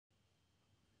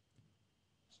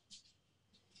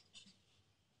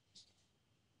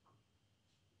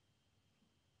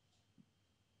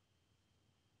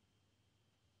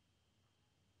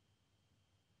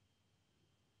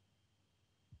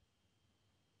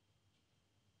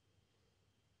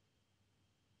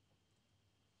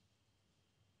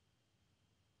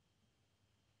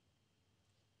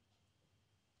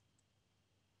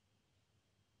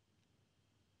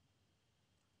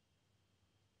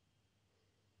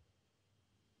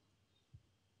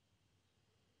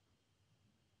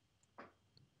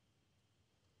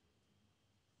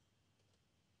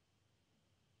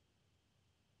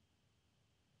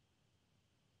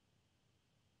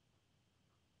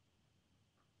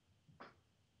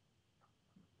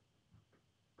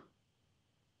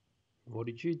What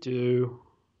did you do?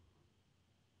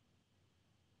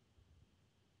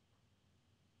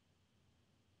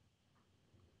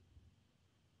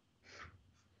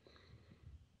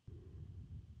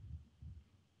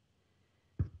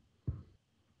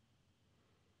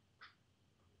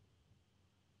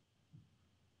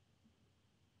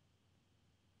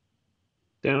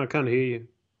 Dan, I can't hear you.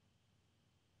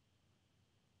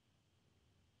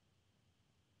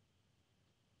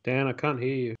 Dan, I can't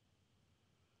hear you.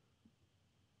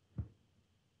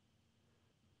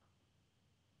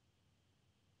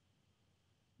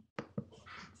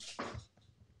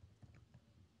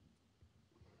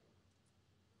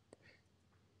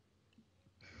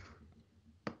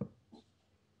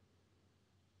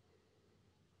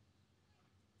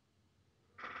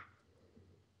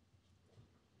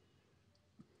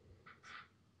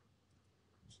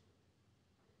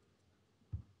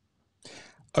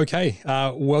 Okay,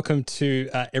 welcome to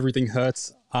Everything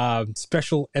Hurts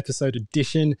special episode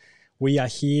edition. We are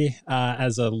here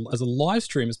as a live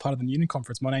stream as part of the Munin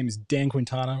Conference. My name is Dan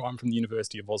Quintano. I'm from the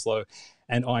University of Oslo,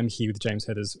 and I'm here with James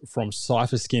Heathers from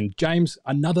Cypherskin. James,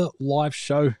 another live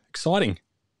show. Exciting.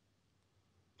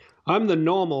 I'm the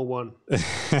normal one.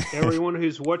 Everyone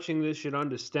who's watching this should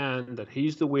understand that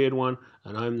he's the weird one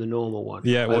and I'm the normal one.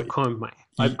 Yeah, well,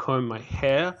 I've combed my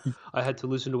hair. I had to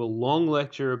listen to a long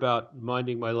lecture about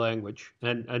minding my language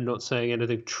and not saying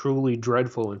anything truly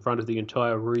dreadful in front of the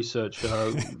entire research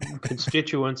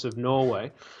constituents of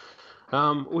Norway.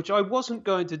 Which I wasn't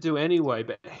going to do anyway,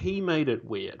 but he made it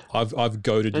weird. I've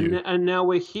goaded you. And now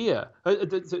we're here.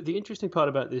 The interesting part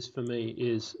about this for me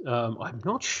is I'm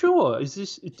not sure. Is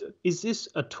this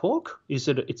a talk? It's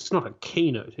not a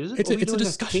keynote, is it? It's a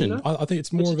discussion. I think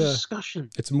it's more of a discussion.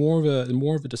 It's more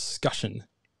of a discussion.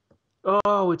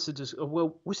 Oh,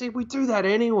 well, we do that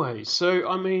anyway. So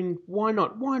I mean, why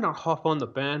not hop on the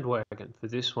bandwagon for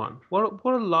this one? What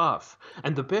a laugh!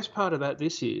 And the best part about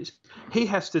this is he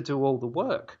has to do all the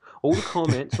work, all the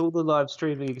comments, all the live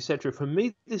streaming, etc. For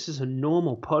me, this is a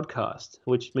normal podcast,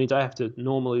 which means I have to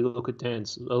normally look at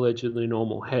Dan's allegedly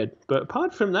normal head. But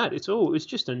apart from that, it's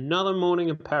just another morning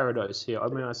in paradise here. I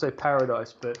mean, I say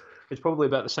paradise, but it's probably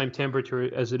about the same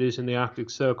temperature as it is in the Arctic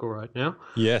Circle right now.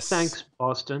 Yes. Thanks,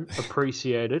 Boston.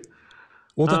 Appreciate it.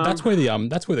 Well, that's where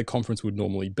the conference would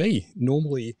normally be.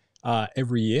 Normally,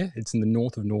 every year, it's in the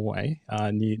north of Norway,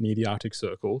 near the Arctic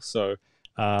Circle. So,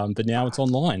 but now it's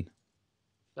online.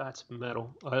 That's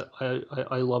metal.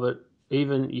 I love it.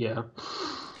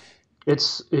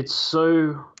 It's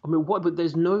so. I mean, But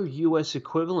there's no US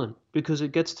equivalent because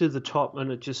it gets to the top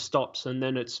and it just stops, and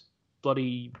then it's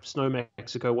bloody Snow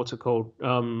Mexico, what's it called?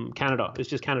 Canada. It's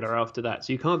just Canada after that.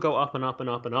 So you can't go up and up and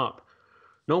up and up.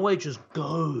 Norway just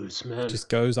goes, man. Just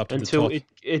goes up to the top.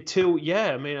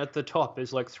 I mean, at the top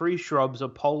is like 3 shrubs, a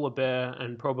polar bear,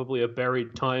 and probably a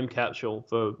buried time capsule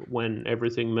for when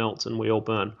everything melts and we all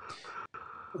burn.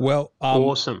 Well,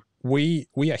 awesome. We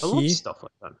are here. I love stuff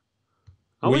like that.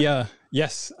 We are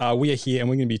here, and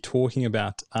we're going to be talking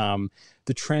about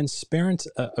the transparent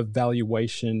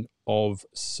evaluation of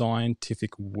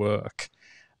scientific work.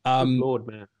 Good Lord,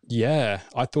 man. Yeah,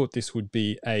 I thought this would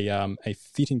be a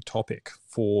fitting topic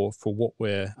for what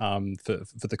we're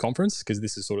for the conference, because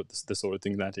this is the sort of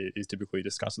thing that is typically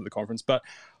discussed at the conference. But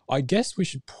I guess we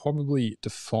should probably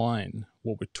define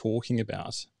what we're talking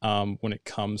about when it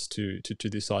comes to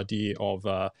this idea of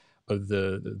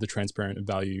the transparent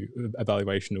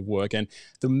evaluation of work. And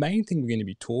the main thing we're going to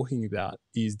be talking about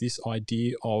is this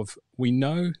idea of, we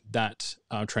know that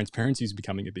transparency is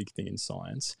becoming a big thing in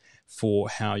science for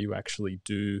how you actually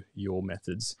do your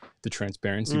methods. The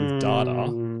transparency with data,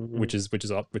 which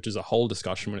is a whole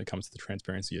discussion when it comes to the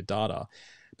transparency of data.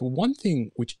 But one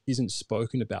thing which isn't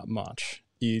spoken about much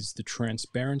is the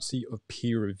transparency of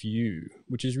peer review,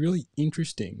 which is really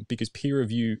interesting because peer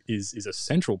review is a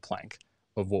central plank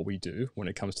of what we do when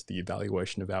it comes to the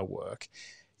evaluation of our work.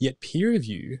 Yet peer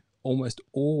review almost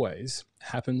always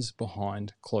happens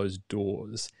behind closed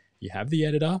doors. You have the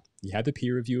editor, you have the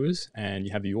peer reviewers, and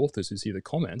you have the authors who see the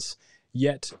comments.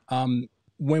 Yet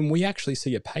when we actually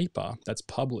see a paper that's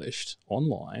published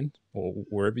online or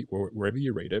wherever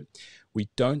you read it, we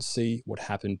don't see what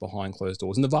happened behind closed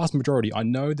doors. And the vast majority, I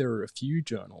know there are a few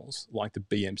journals like the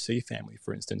BMC family,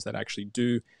 for instance, that actually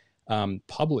do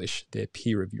publish their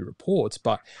peer review reports,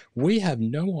 but we have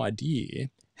no idea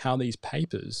how these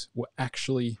papers were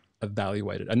actually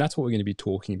evaluated. And that's what we're going to be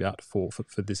talking about for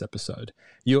this episode.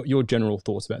 Your general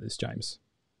thoughts about this, James?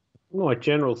 My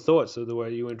general thoughts of the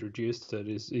way you introduced it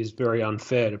is very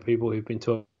unfair to people who've been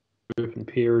talking open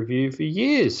peer review for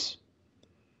years.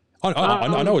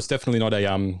 I know it's definitely not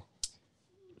a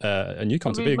a new I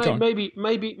concept. mean, Yeah, go on. maybe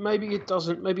it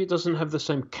doesn't. Maybe it doesn't have the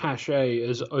same cachet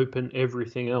as open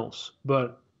everything else.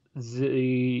 But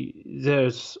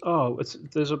there's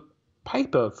a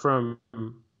paper from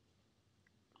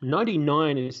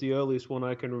 '99 is the earliest one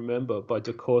I can remember by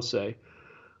De Courcy,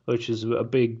 which is a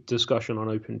big discussion on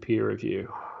open peer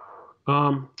review.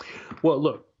 Well,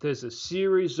 look, there's a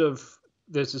series of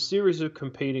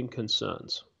competing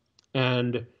concerns,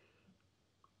 and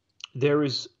there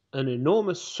is an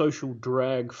enormous social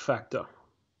drag factor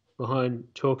behind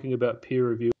talking about peer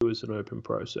review as an open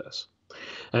process.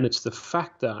 And it's the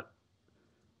fact that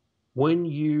when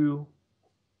you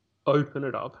open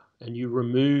it up and you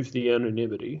remove the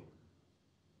anonymity,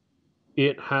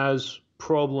 it has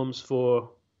problems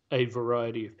for a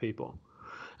variety of people.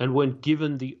 And when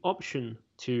given the option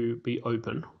to be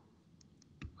open,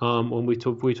 when we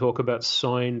talk about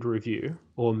signed review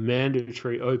or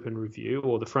mandatory open review,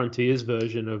 or the frontiers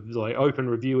version of like open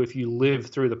review if you live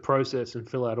through the process and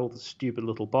fill out all the stupid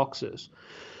little boxes,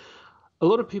 a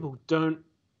lot of people don't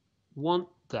want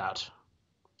that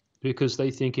because they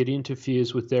think it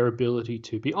interferes with their ability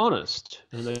to be honest,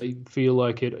 and they feel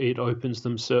like it opens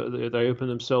they open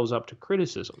themselves up to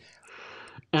criticism.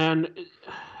 And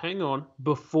hang on,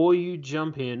 before you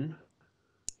jump in,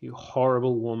 you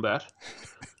horrible wombat,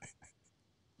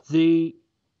 there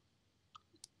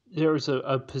is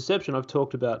a perception I've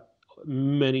talked about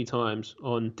many times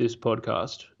on this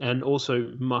podcast, and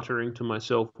also muttering to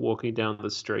myself walking down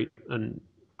the street and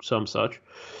some such.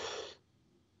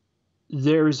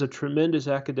 There is a tremendous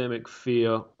academic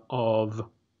fear of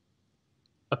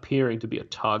appearing to be a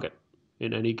target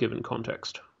in any given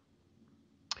context.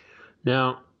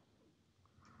 Now,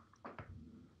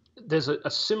 there's a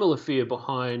similar fear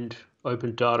behind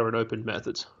open data and open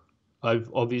methods. I've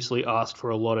obviously asked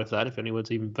for a lot of that. If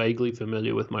anyone's even vaguely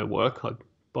familiar with my work,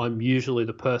 I'm usually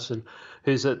the person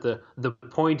who's at the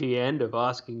pointy end of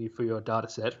asking you for your data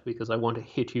set because I want to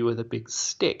hit you with a big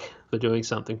stick for doing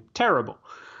something terrible.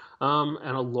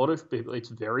 And a lot of people, it's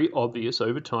very obvious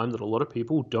over time that a lot of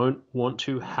people don't want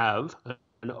to have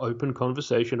an open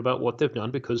conversation about what they've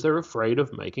done because they're afraid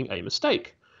of making a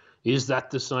mistake. Is that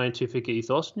the scientific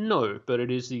ethos? No, but it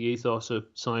is the ethos of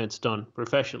science done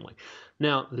professionally.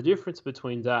 Now, the difference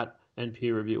between that and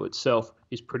peer review itself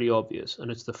is pretty obvious,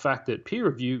 and it's the fact that peer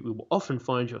review, you will often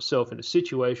find yourself in a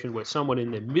situation where someone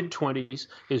in their mid-20s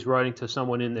is writing to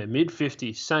someone in their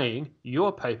mid-50s saying,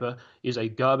 your paper is a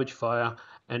garbage fire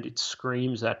and it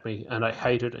screams at me and I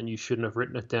hate it and you shouldn't have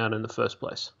written it down in the first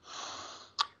place.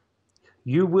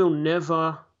 You will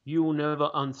never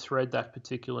unthread that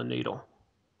particular needle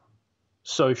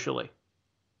socially.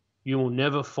 You will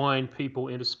never find people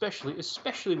in,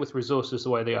 especially with resources the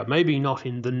way they are, maybe not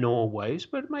in the Norways,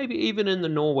 but maybe even in the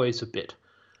Norways a bit,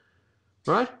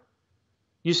 right?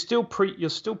 You're still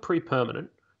pre-permanent.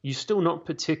 You're still not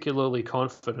particularly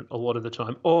confident a lot of the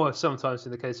time, or sometimes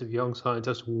in the case of young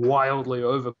scientists, wildly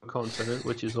overconfident,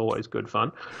 which is always good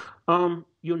fun.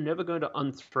 You're never going to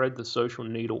unthread the social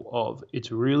needle of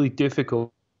it's really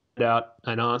difficult to get out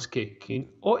an ass kicking,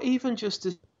 or even just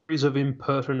a series of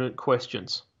impertinent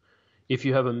questions if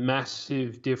you have a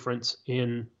massive difference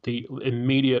in the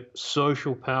immediate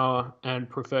social power and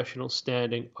professional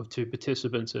standing of two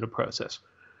participants in a process.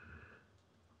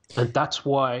 And that's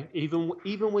why even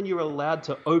when you're allowed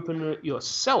to open it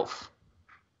yourself,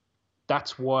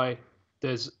 that's why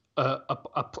there's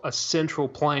a central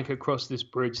plank across this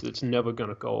bridge that's never going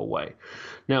to go away.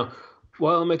 Now,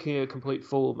 while I'm making a complete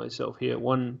fool of myself here,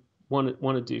 one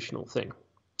additional thing.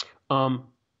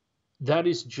 That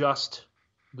is just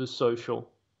the social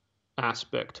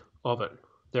aspect of it.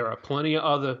 There are plenty of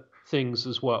other things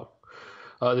as well.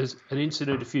 There's an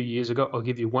incident a few years ago. I'll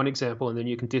give you one example and then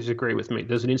you can disagree with me.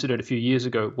 There's an incident a few years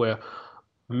ago where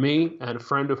me and a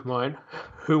friend of mine,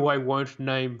 who I won't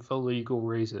name for legal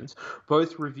reasons,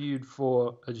 both reviewed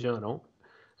for a journal,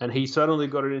 and he suddenly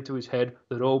got it into his head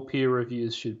that all peer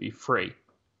reviews should be free.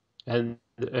 And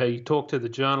he talked to the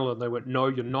journal and they went, no,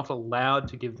 you're not allowed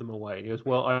to give them away. And he goes,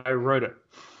 well, I wrote it,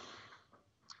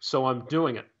 so I'm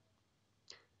doing it.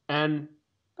 And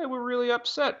they were really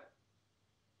upset.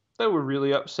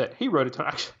 He wrote it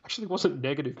down. Actually wasn't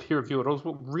negative peer review. It was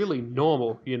really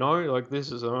normal, like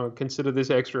this is, consider this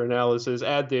extra analysis,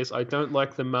 add this, I don't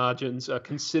like the margins,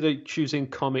 consider choosing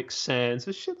Comic Sans,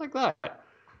 shit like that.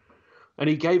 And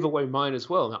he gave away mine as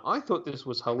well. Now, I thought this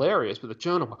was hilarious, but the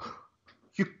journal,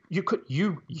 you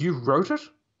wrote it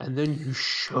and then you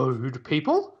showed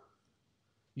people?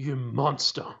 You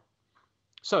monster.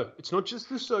 So it's not just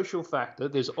the social factor.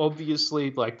 There's obviously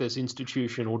there's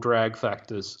institutional drag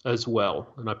factors as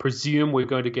well. And I presume we're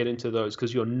going to get into those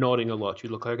because you're nodding a lot. You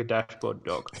look like a dashboard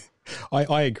dog.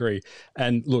 I agree.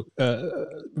 And look,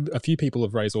 a few people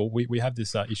have raised, or we have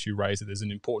this issue raised, that there's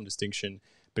an important distinction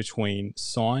between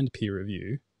signed peer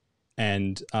review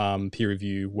and peer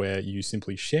review where you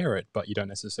simply share it, but you don't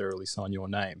necessarily sign your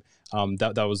name.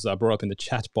 That was brought up in the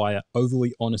chat by an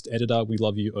Overly Honest Editor. We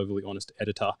love you, Overly Honest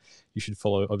Editor. You should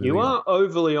follow Overly You are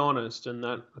overly honest, and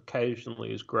that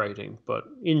occasionally is grating, but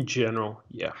in general,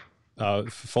 yeah.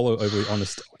 Follow Overly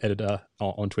Honest Editor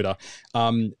on Twitter.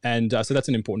 So that's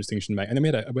an important distinction to make. And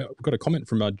then we got a comment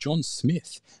from John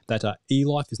Smith that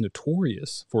eLife is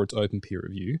notorious for its open peer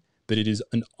review, but it is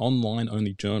an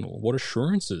online-only journal. What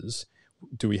assurances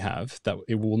do we have that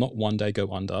it will not one day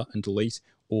go under and delete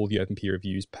all the open peer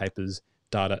reviews, papers,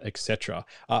 data, etc.?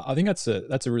 I think that's a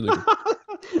really good...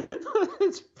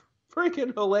 It's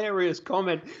freaking hilarious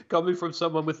comment coming from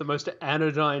someone with the most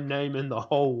anodyne name in the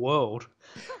whole world.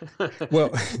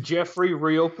 Well, Jeffrey,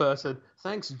 real person.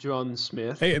 Thanks, John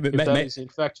Smith. Hey, if that is in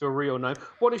fact your real name.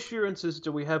 What assurances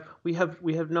do we have? We have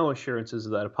no assurances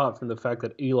of that, apart from the fact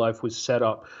that eLife was set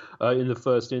up in the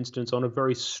first instance on a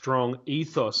very strong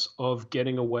ethos of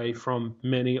getting away from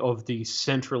many of the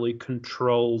centrally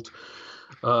controlled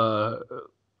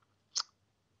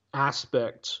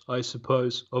aspects, I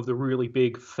suppose, of the really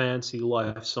big fancy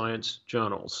life science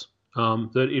journals.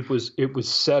 That it was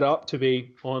set up to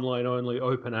be online only,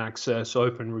 open access,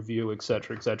 open review,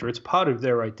 etc., etc. It's part of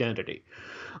their identity.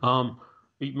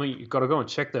 You've got to go and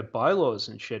check their bylaws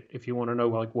and shit if you want to know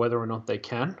like whether or not they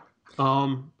can.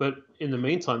 But in the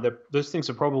meantime, those things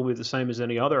are probably the same as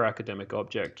any other academic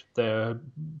object. They're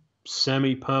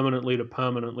semi-permanently to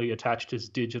permanently attached as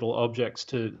digital objects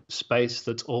to space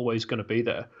that's always going to be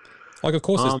there. Like, of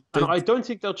course, and I don't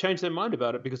think they'll change their mind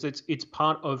about it, because it's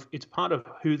part of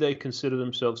who they consider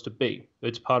themselves to be.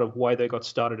 It's part of why they got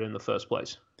started in the first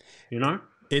place. You know,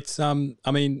 it's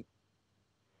I mean,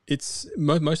 it's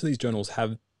most of these journals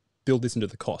have built this into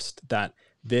the cost that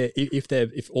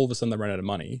if all of a sudden they run out of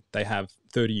money, they have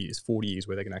 30 years, 40 years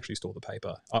where they can actually store the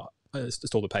paper,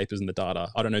 store the papers and the data.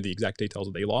 I don't know the exact details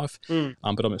of their life, but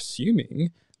I'm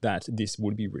assuming that this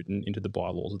would be written into the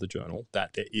bylaws of the journal,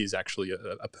 that there is actually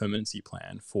a permanency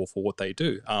plan for what they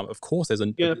do. Of course, there's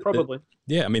probably.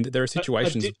 I mean, there are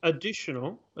situations.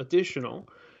 Additional.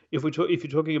 If you're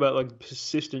talking about like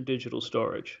persistent digital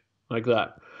storage like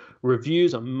that,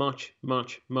 reviews are much,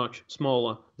 much, much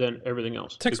smaller than everything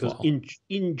else. Text because file.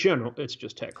 in general, it's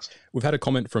just text. We've had a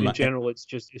comment from in general, it's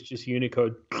just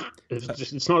Unicode.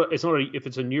 It's not if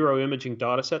it's a neuroimaging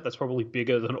data set, that's probably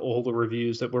bigger than all the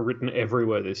reviews that were written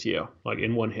everywhere this year, like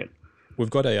in one hit. We've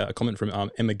got a comment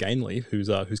from Emma Gainley,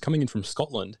 who's coming in from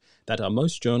Scotland, that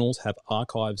most journals have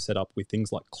archives set up with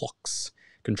things like clocks,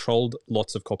 controlled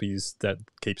lots of copies that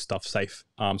keep stuff safe.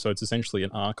 So it's essentially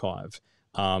an archive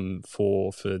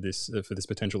for this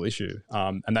potential issue.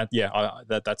 And that's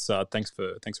thanks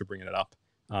for bringing it up.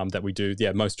 That we do.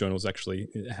 Yeah, most journals actually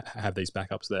have these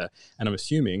backups there. And I'm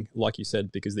assuming, like you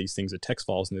said, because these things are text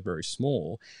files and they're very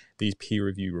small, these peer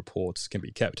review reports can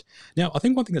be kept. Now, I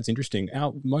think one thing that's interesting,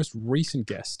 our most recent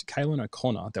guest, Kaylin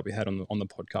O'Connor, that we had on the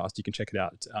podcast, you can check it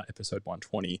out, it's episode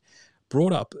 120,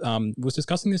 brought up, was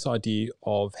discussing this idea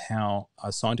of how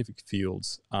scientific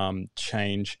fields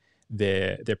change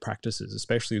their practices,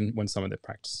 especially when some of their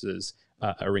practices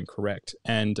are incorrect.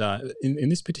 And in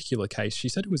this particular case, she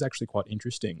said it was actually quite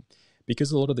interesting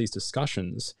because a lot of these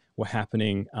discussions were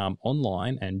happening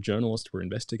online and journalists were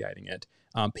investigating it.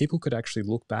 People could actually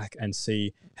look back and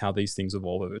see how these things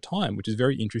evolve over time, which is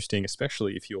very interesting,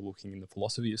 especially if you're looking in the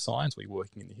philosophy of science or you're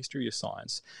working in the history of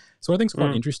science. So I think it's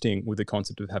quite interesting with the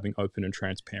concept of having open and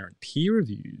transparent peer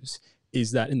reviews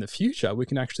is that in the future, we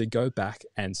can actually go back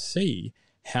and see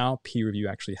how peer review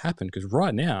actually happened, because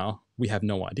right now we have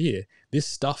no idea. This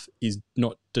stuff does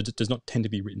not tend to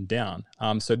be written down.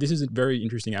 So this is a very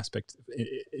interesting aspect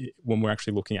when we're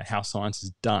actually looking at how science is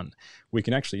done. We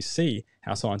can actually see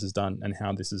how science is done and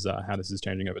how this is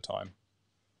changing over time.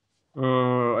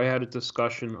 I had a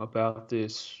discussion about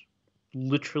this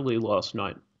literally last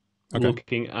night,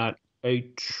 looking at a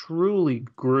truly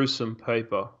gruesome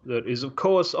paper that is, of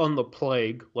course, on the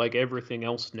plague, like everything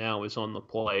else now is on the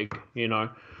plague. You know,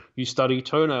 you study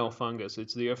toenail fungus.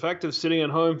 It's the effect of sitting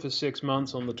at home for 6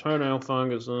 months on the toenail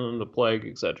fungus and the plague,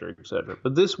 etc., etc.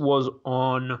 But this was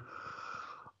on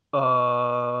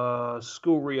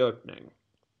school reopening.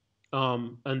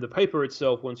 And the paper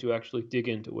itself, once you actually dig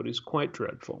into it, is quite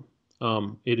dreadful.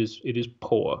 It is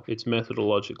poor. It's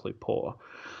methodologically poor.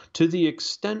 To the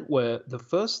extent where the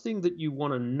first thing that you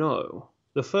want to know,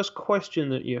 the first question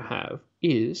that you have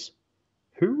is,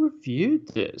 who reviewed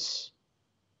this?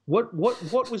 What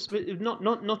was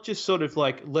not just sort of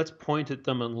like let's point at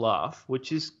them and laugh,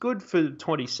 which is good for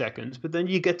 20 seconds, but then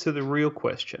you get to the real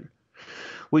question,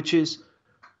 which is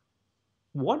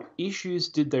what issues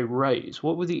did they raise?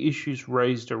 What were the issues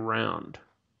raised around?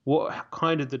 What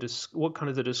kind of the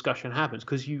discussion happens?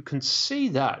 Because you can see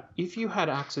that if you had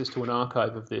access to an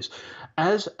archive of this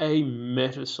as a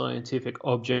meta-scientific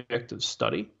object of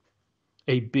study,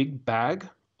 a big bag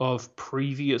of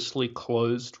previously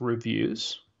closed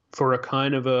reviews for a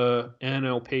kind of a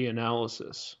NLP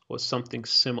analysis or something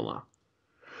similar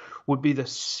would be the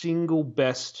single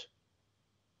best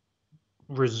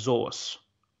resource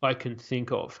I can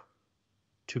think of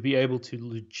to be able to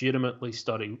legitimately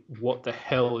study what the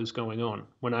hell is going on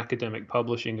when academic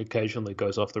publishing occasionally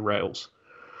goes off the rails.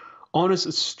 Honest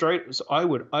as straight as I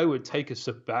would take a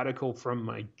sabbatical from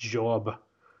my job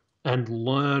and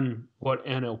learn what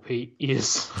NLP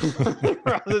is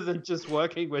rather than just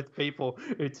working with people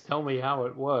who tell me how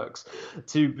it works,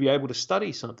 to be able to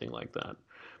study something like that.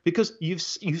 Because you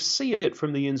see it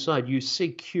from the inside. You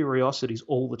see curiosities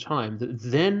all the time that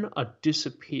then are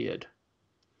disappeared.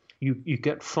 You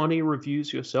get funny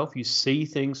reviews yourself. You see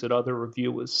things that other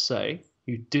reviewers say.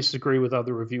 You disagree with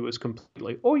other reviewers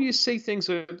completely. Or you see things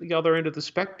at the other end of the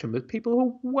spectrum with people who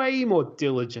are way more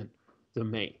diligent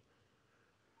than me.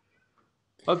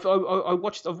 I've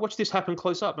watched this happen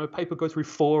close up. My paper go through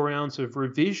 4 rounds of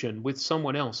revision with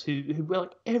someone else who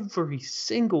like every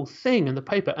single thing in the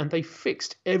paper, and they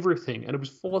fixed everything, and it was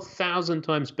 4,000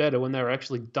 times better when they were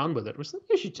actually done with it. It was like,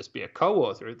 you should just be a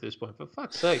co-author at this point, for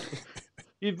fuck's sake.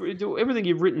 Everything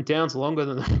you've written down's longer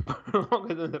than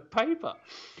the paper.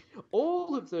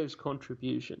 All of those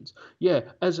contributions,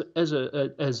 as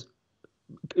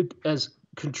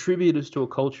contributors to a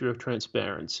culture of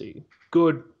transparency,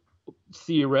 good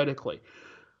theoretically,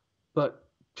 but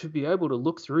to be able to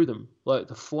look through them, like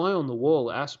the fly on the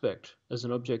wall aspect as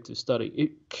an objective study,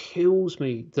 it kills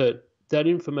me that that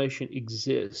information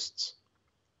exists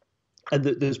and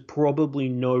that there's probably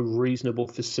no reasonable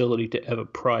facility to ever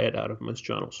pry it out of most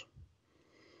journals.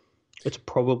 It's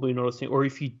probably not a thing. Or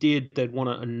if you did, they'd want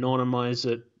to anonymize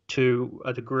it to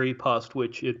a degree past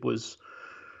which it was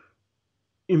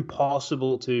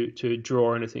impossible to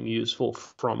draw anything useful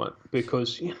from it,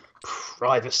 because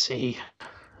privacy.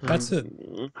 That's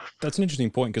an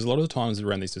interesting point, because a lot of the times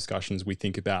around these discussions we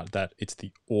think about that it's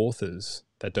the authors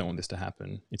that don't want this to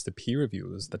happen, it's the peer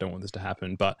reviewers that don't want this to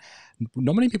happen, but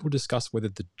not many people discuss whether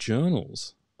the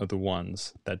journals are the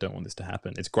ones that don't want this to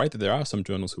happen. It's great that there are some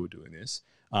journals who are doing this.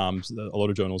 A lot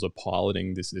of journals are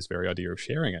piloting this very idea of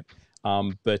sharing it.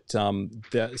 But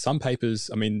there are some papers,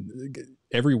 I mean,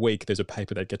 every week there's a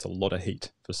paper that gets a lot of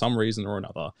heat for some reason or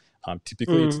another.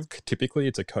 Typically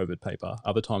it's a COVID paper.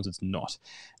 Other times it's not.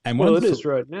 And it is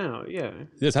right now, yeah.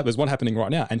 There's one happening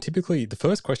right now. And typically the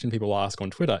first question people ask on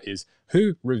Twitter is,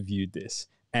 who reviewed this?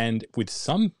 And with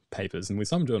some papers and with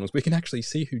some journals, we can actually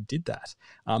see who did that.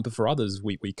 But for others,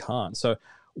 we can't. So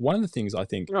one of the things I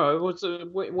think... No,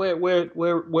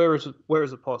 where is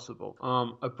it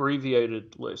possible?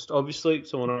 Abbreviated list. Obviously,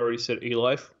 someone already said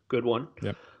eLife. Good one.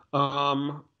 Yep.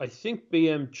 I think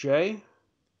BMJ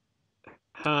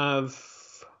have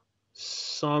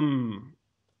some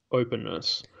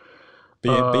openness.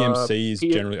 BMC is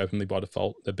generally openly by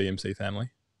default, the BMC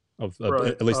family, of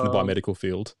right. At least in the biomedical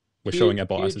field. We're showing our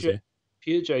biases here.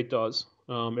 PeerJ does.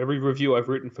 Every review I've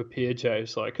written for PeerJ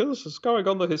is like, this is going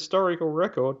on the historical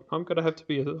record. I'm going to have to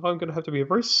be a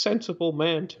very sensible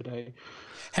man today.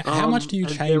 How much do you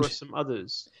change? There are some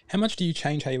others. How much do you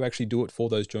change how you actually do it for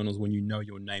those journals when you know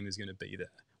your name is going to be there?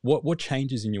 What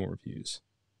changes in your reviews?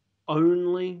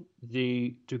 Only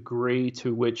the degree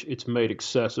to which it's made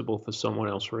accessible for someone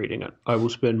else reading it. I will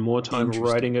spend more time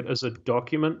writing it as a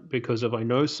document, because if I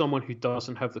know someone who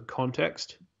doesn't have the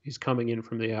context is coming in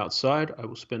from the outside, I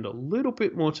will spend a little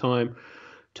bit more time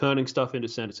turning stuff into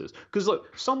sentences. Because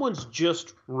look, someone's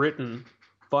just written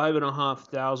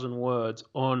 5,500 words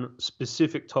on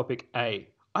specific topic A.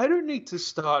 I don't need to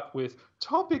start with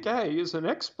topic A is an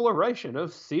exploration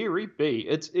of theory B.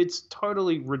 It's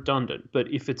totally redundant.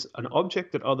 But if it's an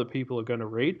object that other people are going to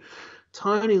read,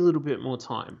 tiny little bit more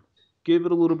time. Give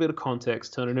it a little bit of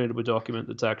context, turn it into a document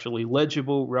that's actually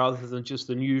legible rather than just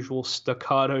the usual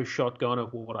staccato shotgun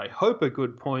of what I hope are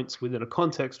good points within a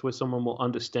context where someone will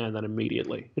understand that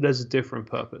immediately. It has a different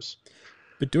purpose.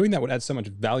 But doing that would add so much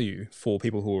value for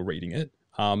people who are reading it,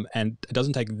 and it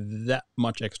doesn't take that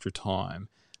much extra time.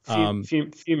 Few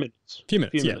minutes.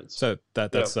 Yeah. So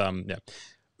that's.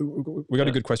 we got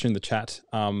a good question in the chat.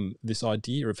 This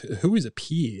idea of who is a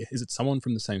peer? Is it someone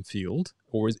from the same field,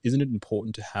 or isn't it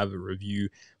important to have a review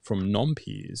from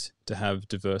non-peers to have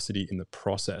diversity in the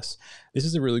process? This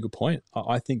is a really good point.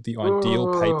 I think the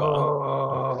ideal paper.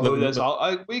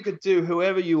 We could do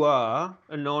whoever you are,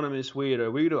 anonymous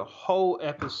weirdo. We could do a whole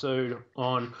episode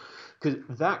on, because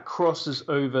that crosses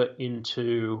over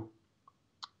into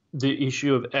the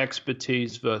issue of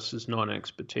expertise versus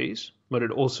non-expertise, but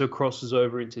it also crosses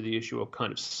over into the issue of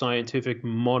kind of scientific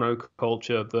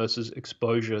monoculture versus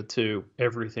exposure to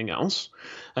everything else.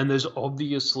 And there's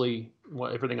obviously,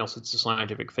 well, everything else that's a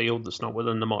scientific field that's not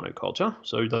within the monoculture.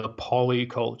 So the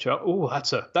polyculture. Oh,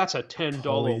 that's a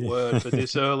 $10 word for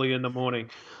this early in the morning.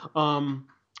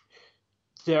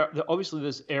 Obviously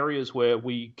there's areas where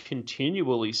we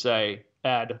continually say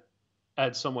add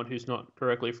someone who's not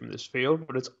directly from this field,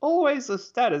 but it's always a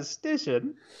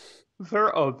statistician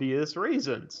for obvious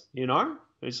reasons, you know?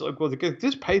 It's like, well,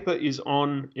 this paper is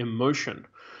on emotion.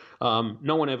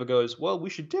 No one ever goes, well, we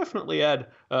should definitely add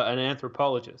an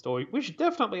anthropologist, or we should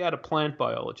definitely add a plant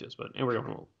biologist, but everyone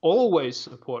will always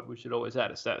support we should always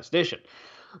add a statistician.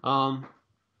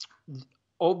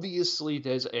 Obviously,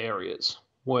 there's areas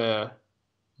where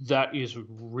that is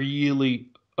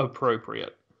really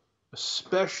appropriate,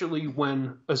 especially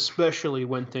when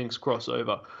things cross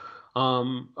over.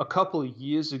 A couple of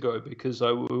years ago, because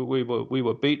we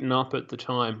were beaten up at the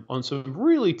time on some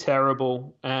really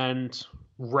terrible and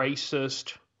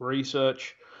racist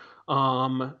research,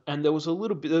 and there was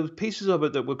pieces of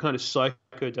it that were kind of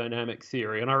psychodynamic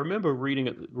theory, and I remember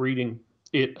reading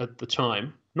it at the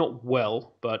time, not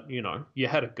well, but you know, you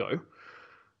had to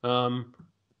go,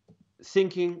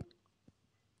 thinking,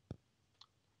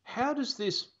 how does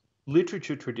this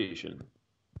literature tradition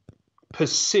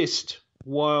persist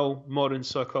while modern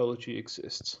psychology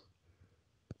exists?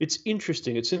 It's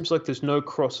interesting. It seems like there's no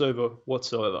crossover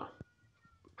whatsoever.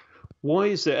 Why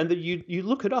is that? And then you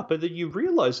look it up, and then you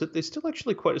realize that there's still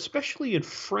actually quite, especially in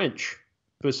French,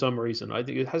 for some reason. I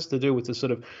think it has to do with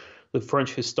the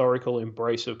French historical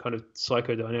embrace of kind of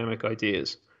psychodynamic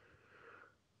ideas.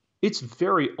 It's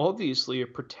very obviously a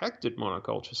protected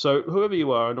monoculture. So whoever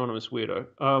you are, anonymous weirdo,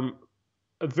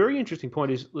 a very interesting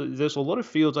point is there's a lot of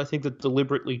fields, I think, that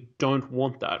deliberately don't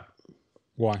want that.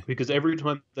 Why? Because every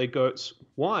time they go,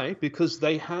 why? Because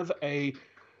they have an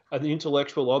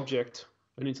intellectual object,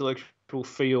 an intellectual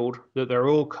field that they're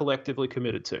all collectively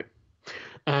committed to.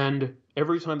 And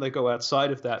every time they go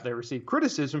outside of that, they receive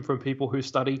criticism from people who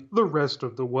study the rest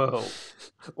of the world,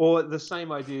 or the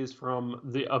same ideas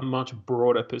from a much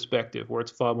broader perspective, where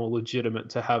it's far more legitimate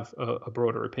to have a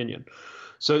broader opinion.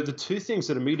 So the two things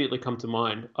that immediately come to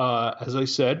mind are, as I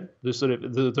said,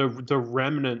 the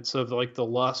remnants of like the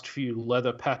last few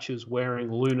leather patches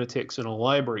wearing lunatics in a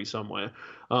library somewhere,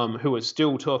 who are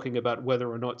still talking about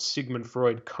whether or not Sigmund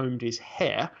Freud combed his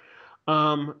hair.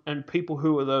 And people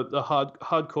who are the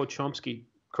hardcore Chomsky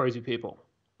crazy people,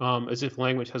 as if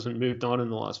language hasn't moved on in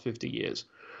the last 50 years.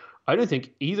 I don't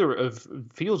think either of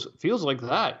feels like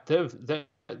that.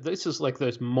 This is like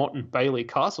this Mott and Bailey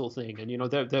Castle thing, and you know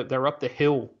they're up the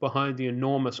hill behind the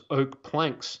enormous oak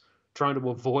planks trying to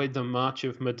avoid the march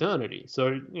of modernity.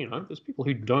 So you know there's people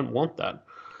who don't want that.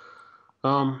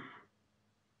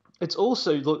 It's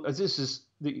also, look, this is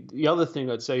the other thing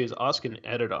I'd say is ask an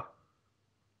editor.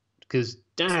 Because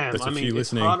damn, I mean,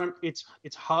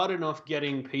 it's hard enough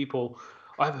getting people.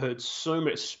 I've heard so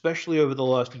much, especially over the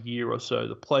last year or so.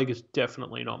 The plague has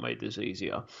definitely not made this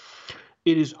easier.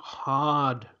 It is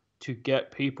hard to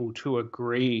get people to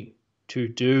agree to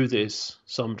do this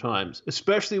sometimes,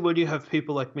 especially when you have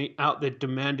people like me out there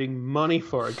demanding money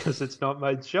for it because it's not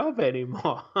my job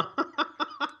anymore.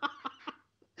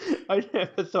 I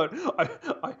never thought.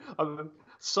 I'm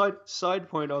side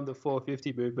point on the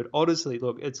 450 movement. Honestly,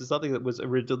 look, it's something that was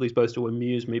originally supposed to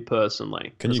amuse me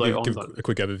personally. Can you give a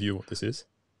quick overview of what this is?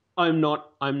 I'm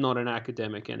not an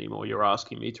academic anymore. You're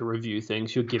asking me to review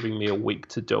things. You're giving me a week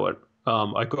to do it.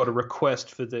 I got a request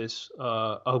for this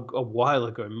a while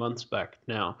ago, months back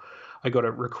now. I got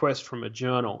a request from a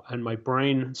journal, and my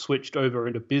brain switched over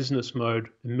into business mode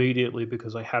immediately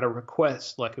because I had a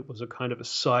request, like it was a kind of a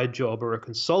side job or a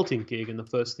consulting gig. And the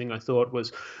first thing I thought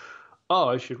was, oh,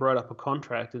 I should write up a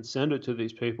contract and send it to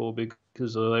these people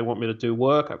because they want me to do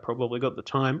work. I probably got the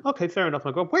time. Okay, fair enough.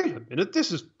 I go, wait a minute,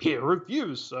 this is peer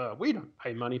reviews. We don't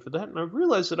pay money for that. And I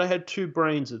realized that I had two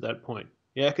brains at that point.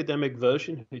 The academic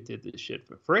version who did this shit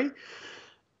for free,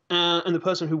 and the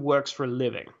person who works for a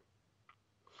living.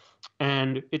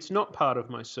 and it's not part of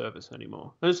my service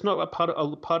anymore. And it's not a part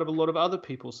of a lot of other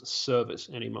people's service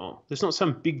anymore. There's not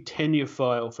some big tenure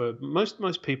file for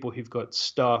most people who've got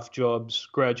staff jobs,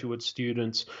 graduate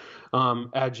students,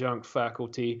 adjunct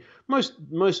faculty,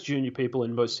 most junior people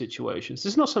in most situations.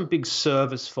 There's not some big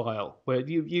service file where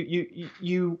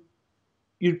you're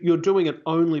doing it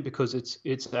only because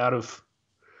it's out of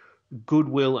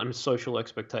goodwill and social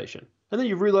expectation. And then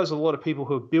you realize a lot of people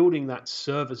who are building that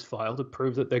service file to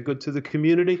prove that they're good to the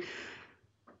community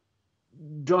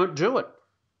don't do it.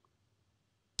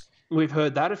 We've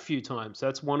heard that a few times.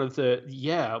 That's one of the,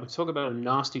 we talk about a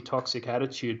nasty, toxic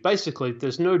attitude. Basically,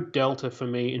 there's no delta for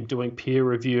me in doing peer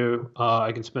review.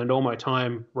 I can spend all my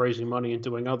time raising money and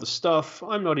doing other stuff.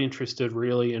 I'm not interested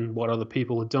really in what other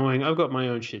people are doing. I've got my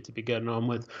own shit to be getting on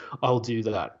with. I'll do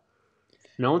that.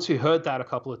 Now, once you heard that a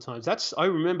couple of times, I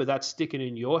remember that sticking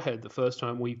in your head the first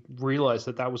time we realized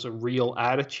that was a real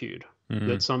attitude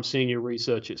that some senior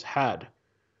researchers had.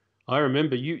 I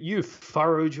remember you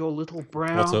furrowed your little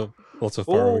brow. Lots of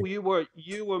furrowing. Oh,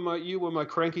 you were my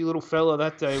cranky little fella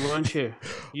that day, weren't you?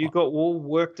 You got all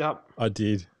worked up. I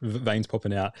did. Veins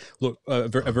popping out. Look, a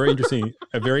very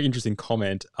interesting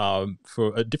comment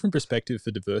for a different perspective for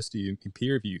diversity in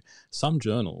peer review. Some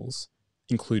journals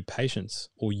include patients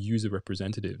or user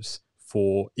representatives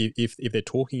for if they're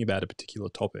talking about a particular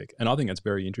topic. And I think that's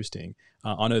very interesting.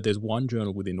 I know there's one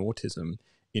journal within autism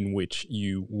in which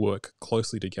you work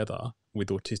closely together with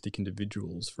autistic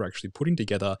individuals for actually putting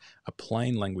together a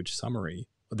plain language summary.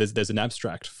 There's an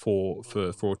abstract for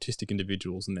autistic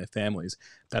individuals and their families.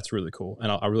 That's really cool. And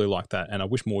I really like that. And I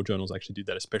wish more journals actually did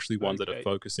that, especially ones that are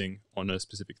focusing on a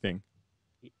specific thing.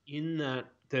 In that,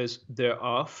 there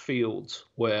are fields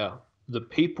where the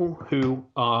people who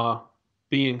are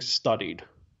being studied,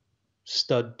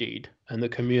 and the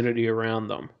community around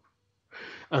them,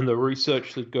 and the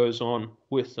research that goes on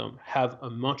with them have a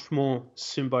much more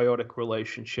symbiotic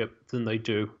relationship than they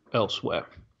do elsewhere.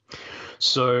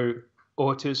 So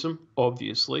autism,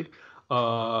 obviously,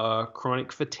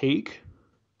 chronic fatigue,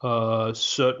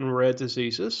 certain rare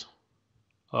diseases,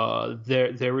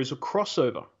 there is a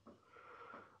crossover.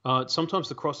 Sometimes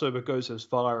the crossover goes as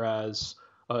far as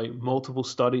multiple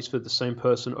studies for the same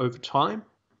person over time.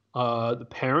 The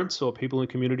parents or people in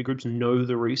community groups know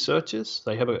the researchers.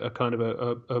 They have a kind of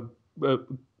a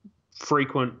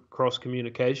frequent cross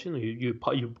communication. You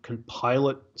can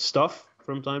pilot stuff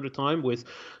from time to time with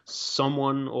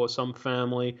someone or some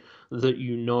family that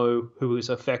you know who is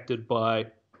affected by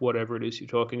whatever it is you're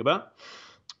talking about.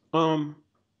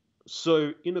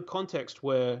 So in a context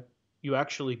where you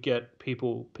actually get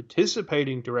people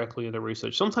participating directly in the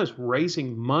research, sometimes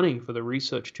raising money for the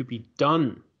research to be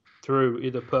done through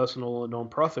either personal or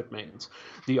nonprofit means.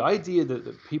 The idea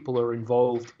that people are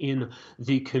involved in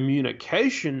the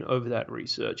communication of that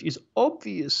research is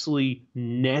obviously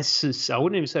necessary. I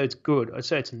wouldn't even say it's good. I'd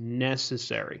say it's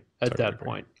necessary at that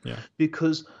point. Yeah.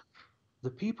 Because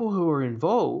the people who are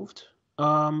involved,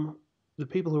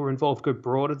 go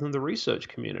broader than the research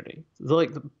community.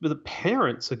 Like the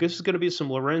parents, I guess it's going to be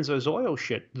some Lorenzo's oil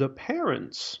shit. The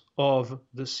parents of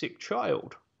the sick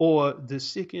child or the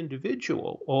sick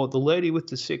individual or the lady with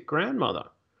the sick grandmother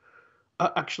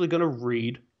are actually going to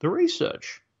read the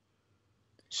research.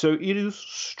 So it is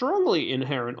strongly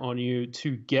inherent on you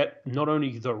to get not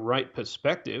only the right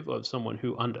perspective of someone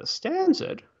who understands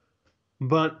it,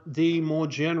 but the more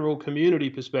general community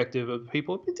perspective of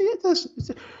people.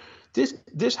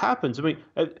 This happens. I mean,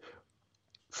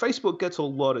 Facebook gets a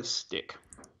lot of stick.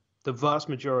 The vast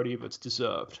majority of it's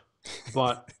deserved.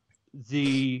 But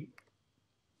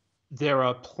there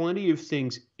are plenty of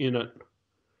things in it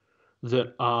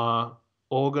that are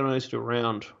organized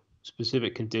around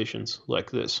specific conditions like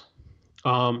this.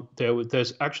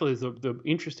 There's actually the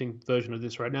interesting version of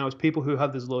this right now is people who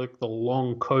have this like the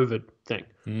long COVID thing,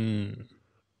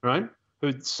 right?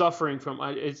 Who's suffering from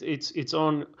it's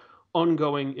on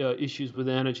ongoing issues with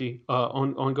energy,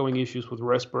 ongoing issues with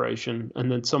respiration, and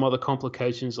then some other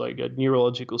complications like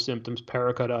neurological symptoms,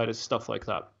 pericarditis, stuff like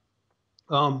that.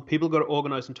 People got to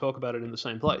organize and talk about it in the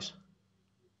same place.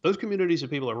 Those communities of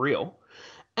people are real,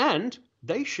 and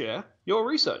they share your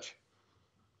research.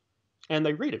 And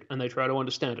they read it, and they try to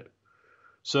understand it.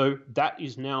 So that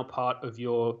is now part of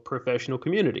your professional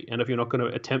community. And if you're not going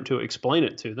to attempt to explain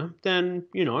it to them, then,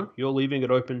 you're leaving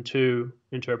it open to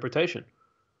interpretation.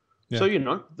 Yeah. So,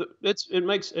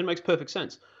 it makes perfect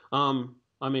sense.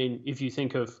 I mean, if you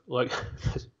think of like,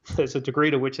 there's a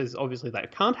degree to which is obviously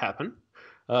that can't happen.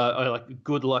 Like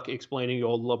good luck explaining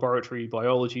your laboratory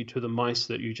biology to the mice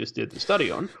that you just did the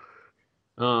study on.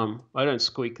 I don't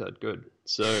squeak that good,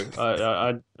 so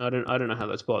I don't know how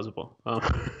that's possible.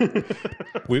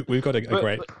 We've got a But,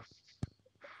 great.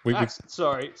 We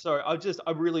sorry.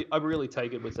 I really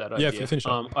take it with that yeah, idea. finish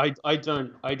up. I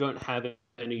don't have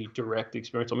any direct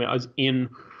experience. I mean, I was in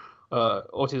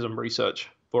autism research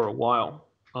for a while,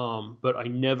 but I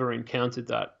never encountered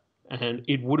that, and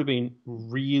it would have been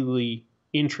really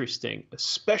interesting,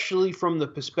 especially from the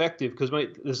perspective because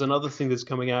there's another thing that's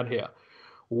coming out here.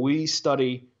 We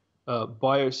study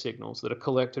biosignals that are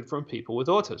collected from people with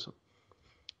autism.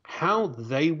 How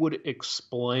they would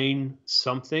explain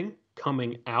something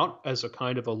coming out as a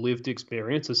kind of a lived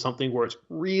experience, as something where it's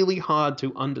really hard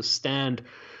to understand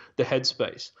the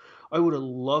headspace. I would have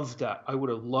loved that. I would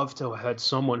have loved to have had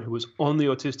someone who was on the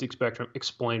autistic spectrum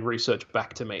explain research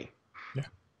back to me. Yeah.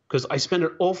 Because I spent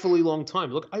an awfully long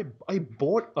time. Look, I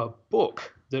bought a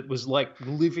book that was like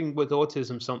Living with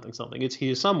Autism, something, something. It's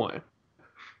here somewhere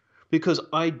because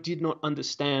I did not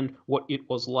understand what it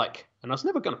was like. And I was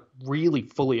never going to really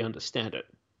fully understand it.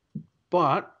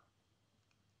 But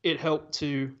it helped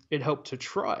to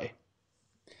try.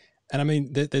 And I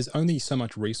mean, there's only so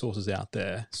much resources out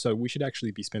there, so we should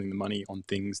actually be spending the money on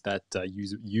things that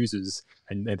users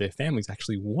and their families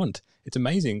actually want. It's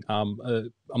amazing. I'm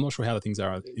not sure how the things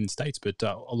are in states, but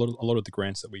a lot of the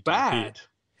grants that we do here. Bad.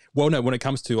 Well, no, when it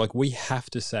comes to like, we have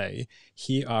to say,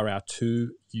 here are our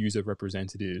 2 user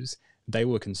representatives. They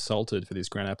were consulted for this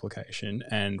grant application,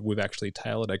 and we've actually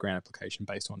tailored our grant application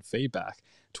based on feedback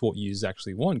to what users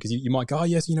actually want. Because you might go, oh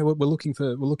yes, we're looking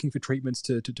for treatments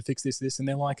to fix this, and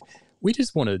they're like,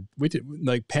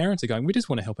 like parents are going, we just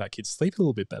want to help our kids sleep a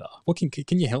little bit better. What can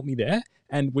you help me there?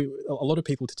 And a lot of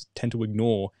people tend to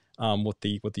ignore what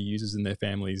the users and their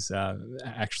families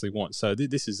actually want. So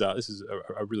this is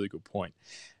a really good point.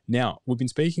 Now, we've been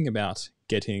speaking about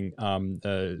getting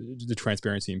the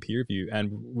transparency in peer review,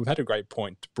 and we've had a great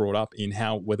point brought up in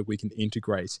whether we can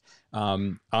integrate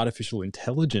artificial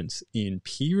intelligence in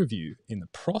peer review in the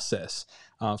process.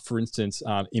 For instance,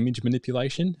 image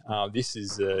manipulation. This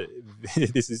is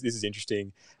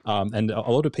interesting, and a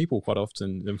lot of people quite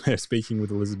often are speaking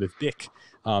with Elizabeth Bick,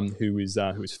 who is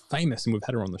famous, and we've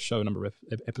had her on the show a number of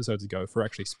episodes ago for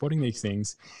actually spotting these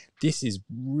things. This is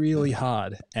really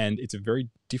hard, and it's a very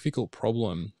difficult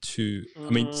problem to. I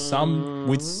mean,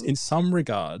 in some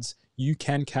regards, you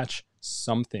can catch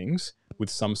some things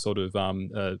with some sort of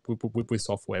with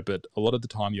software, but a lot of the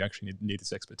time you actually need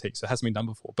this expertise. So it hasn't been done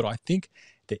before. But I think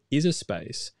there is a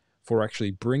space for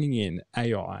actually bringing in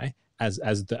AI as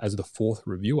the 4th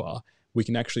reviewer. We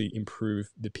can actually improve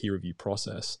the peer review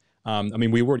process. I mean,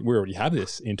 we already have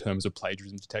this in terms of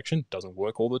plagiarism detection. It doesn't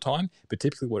work all the time, but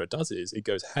typically what it does is it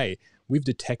goes, hey, we've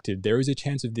detected there is a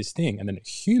chance of this thing, and then a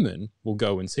human will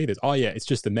go and see this. Oh yeah, it's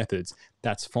just the methods.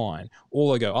 That's fine.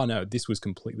 Or they go, oh no, this was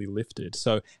completely lifted.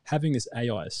 So having this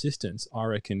AI assistance, I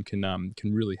reckon, can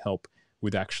really help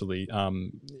with actually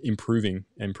improving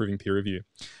peer review.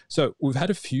 So we've had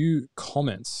a few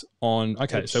comments on.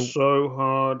 Okay, it's so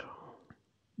hard.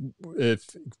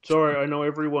 Sorry, I know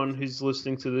everyone who's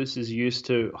listening to this is used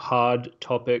to hard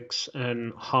topics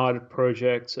and hard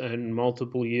projects and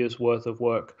multiple years worth of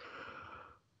work.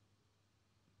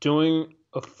 Doing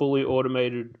a fully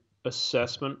automated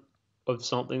assessment of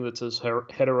something that's as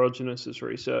heterogeneous as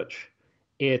research,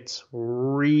 it's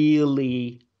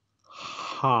really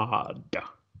hard.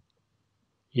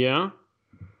 Yeah?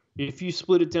 If you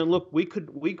split it down, look, we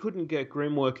couldn't get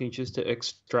Grim working just to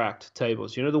extract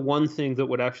tables. The one thing that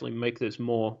would actually make this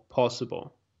more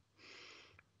possible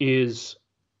is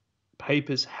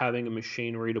papers having a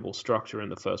machine readable structure in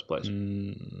the first place.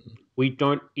 We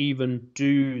don't even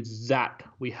do that.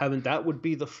 We haven't. That would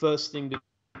be the first thing that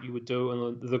you would do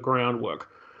in the groundwork,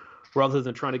 rather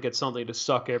than trying to get something to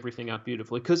suck everything out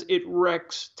beautifully, because it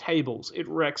wrecks tables, it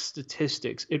wrecks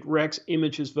statistics, it wrecks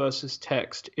images versus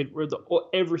text,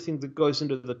 everything that goes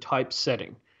into the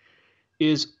typesetting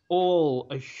is all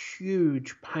a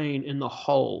huge pain in the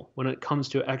hole when it comes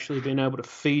to actually being able to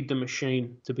feed the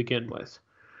machine to begin with.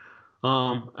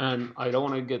 And I don't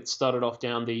want to get started off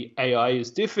down the AI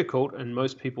is difficult, and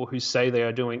most people who say they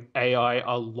are doing AI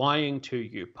are lying to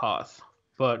you path.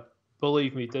 But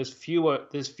believe me, there's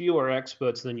fewer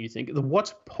experts than you think.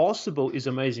 What's possible is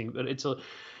amazing, but it's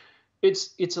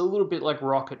a little bit like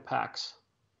rocket packs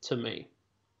to me.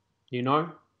 They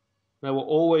were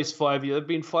always 5 years. They've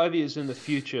been 5 years in the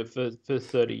future for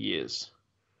 30 years.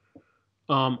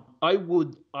 I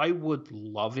would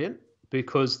love it,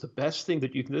 because the best thing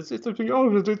that you can,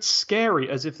 it's scary,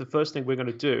 as if the first thing we're going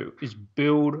to do is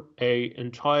build a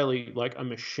entirely a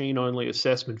machine only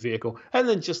assessment vehicle and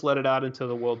then just let it out into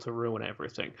the world to ruin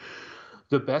everything.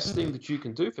 the best thing that you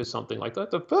can do for something like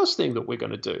that, the first thing that we're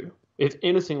going to do, if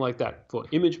anything like that, for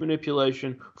image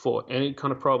manipulation, for any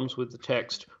kind of problems with the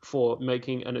text, for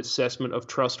making an assessment of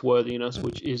trustworthiness,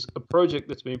 which is a project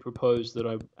that's been proposed that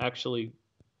I'm actually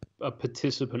a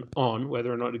participant on.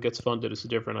 Whether or not it gets funded is a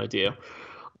different idea.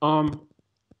 All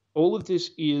of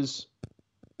this is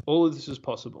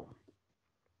possible.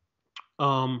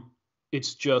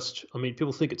 It's just, I mean,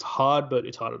 people think it's hard, but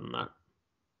it's harder than that.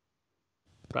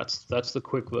 That's the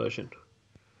quick version.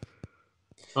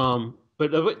 But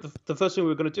the first thing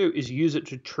we're going to do is use it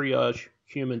to triage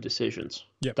human decisions.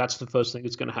 Yep. That's the first thing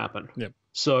that's going to happen. Yep.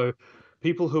 So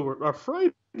people who are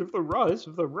afraid of the rise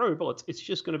of the robots, it's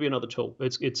just going to be another tool.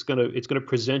 It's going to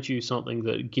present you something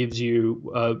that gives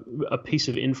you a piece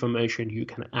of information you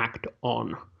can act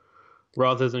on,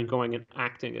 rather than going and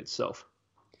acting itself.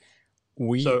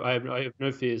 So I have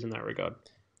no fears in that regard.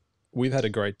 We've had a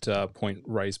great point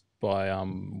raised by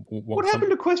what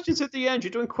happened to questions at the end?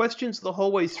 You're doing questions the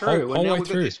whole way through, whole way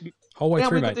through.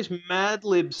 We've got this Mad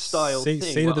Lib style thing.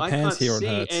 See the pants here on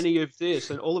hurts. Any of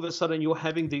this, and all of a sudden you're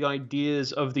having the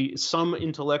ideas of the sum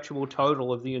intellectual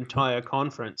total of the entire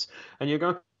conference, and you're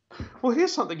going, well,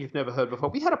 here's something you've never heard before.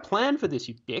 We had a plan for this,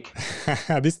 you dick.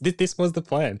 This was the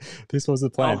plan. This was the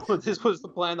plan. Oh, this was the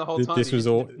plan the whole time. This was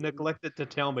all neglected to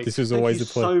tell me. This was always the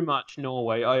plan. Thank you so much,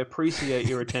 Norway. I appreciate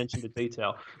your attention to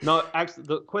detail. No, actually,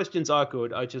 the questions are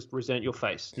good. I just resent your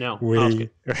face. Now, ask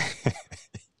it.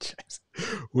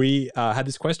 We had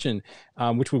this question,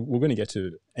 which we're going to get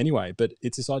to anyway, but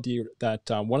it's this idea that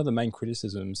one of the main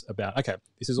criticisms about, okay,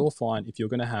 this is all fine if you're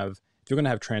going to have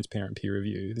transparent peer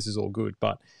review, this is all good,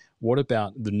 but what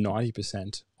about the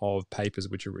 90% of papers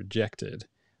which are rejected,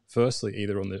 firstly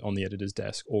either on the editor's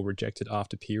desk or rejected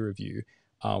after peer review?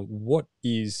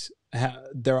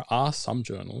 There are some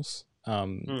journals,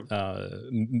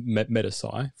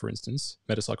 Metasci, for instance,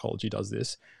 Metapsychology does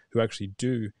this, who actually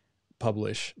do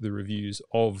publish the reviews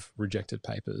of rejected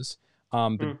papers,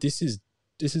 but this is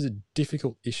a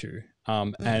difficult issue,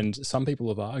 and some people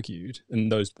have argued,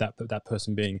 and that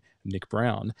person being Nick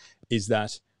Brown, is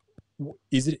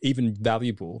it even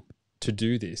valuable to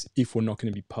do this if we're not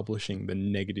going to be publishing the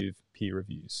negative peer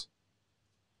reviews?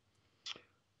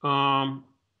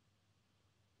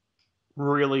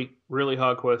 Really, really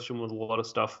hard question with a lot of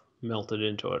stuff melted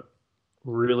into it.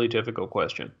 Really difficult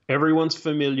question. Everyone's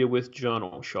familiar with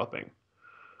journal shopping.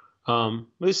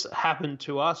 This happened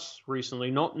to us recently,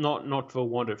 not for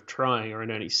want of trying or in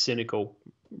any cynical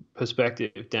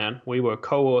perspective, Dan. We were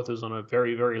co-authors on a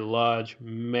very, very large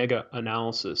mega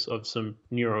analysis of some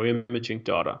neuroimaging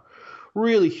data.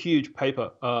 Really huge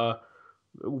paper,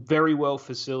 very well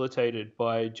facilitated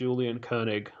by Julian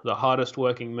Koenig, the hardest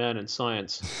working man in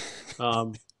science.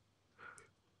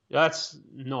 That's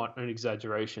not an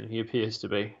exaggeration. He appears to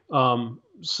be.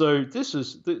 So this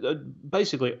is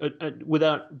basically,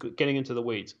 without getting into the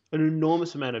weeds, an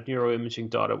enormous amount of neuroimaging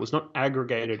data was not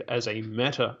aggregated as a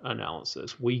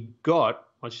meta-analysis.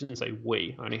 I shouldn't say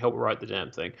we, I only helped write the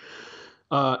damn thing.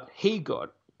 He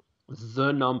got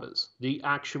the numbers, the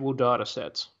actual data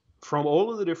sets from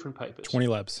all of the different papers. 20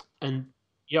 labs. And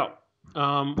yeah.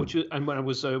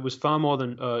 It was far more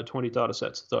than 20 data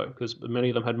sets, though, because many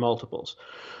of them had multiples.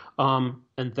 And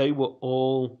they were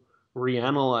all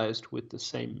reanalyzed with the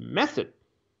same method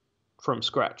from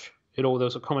scratch. There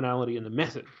was a commonality in the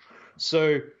method.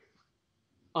 So,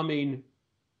 I mean,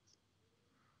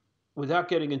 without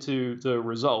getting into the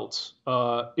results,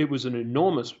 it was an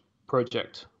enormous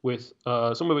project with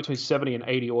somewhere between 70 and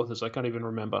 80 authors. I can't even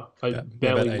remember. I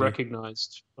barely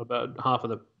recognized about half of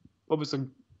them. Obviously,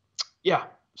 yeah.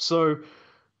 So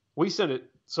we sent it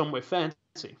somewhere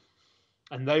fancy,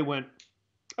 and they went,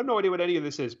 I have no idea what any of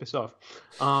this is, piss off.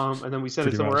 And then we sent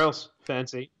it somewhere else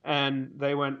fancy, and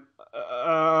they went,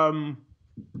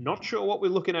 not sure what we're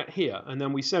looking at here. And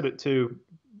then we sent it to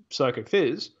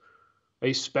Psychophys,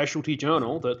 a specialty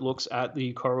journal that looks at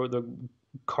the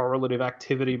correlative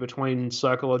activity between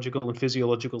psychological and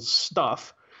physiological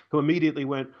stuff, who immediately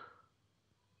went,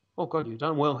 oh God, you've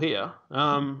done well here.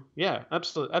 Yeah,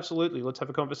 absolutely. Let's have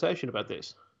a conversation about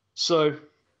this. So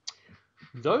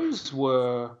those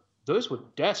were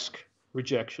desk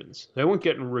rejections. They weren't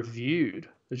getting reviewed.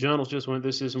 The journals just went,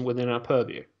 this isn't within our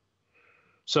purview.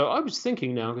 So I was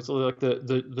thinking now, because like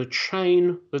the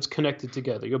chain that's connected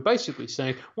together, you're basically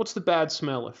saying, what's the bad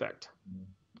smell effect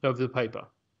of the paper?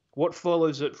 What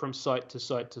follows it from site to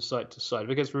site to site to site?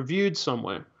 If it gets reviewed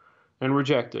somewhere and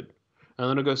rejected, and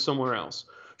then it goes somewhere else,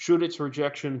 should its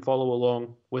rejection follow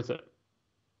along with it?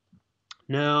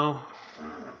 Now,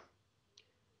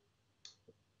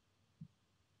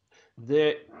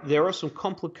 there are some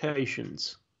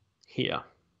complications here.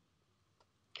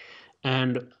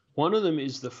 And one of them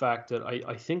is the fact that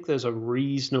I think there's a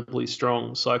reasonably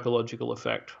strong psychological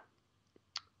effect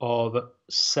of,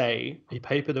 say, a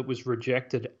paper that was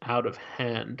rejected out of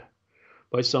hand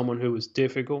by someone who was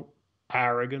difficult,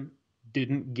 arrogant,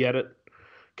 didn't get it,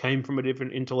 came from a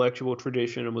different intellectual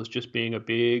tradition and was just being a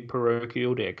big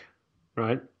parochial dick,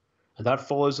 right? And that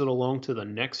follows it along to the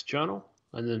next journal,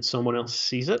 and then someone else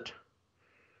sees it.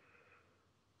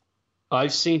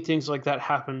 I've seen things like that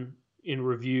happen in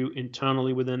review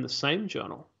internally within the same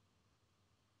journal.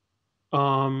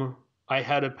 I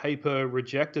had a paper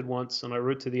rejected once, and I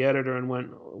wrote to the editor and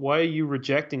went, "Why are you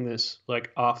rejecting this?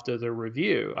 Like, after the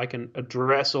review, I can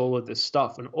address all of this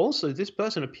stuff. And also, this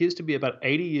person appears to be about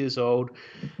 80 years old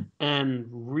and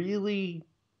really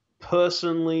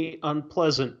personally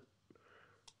unpleasant."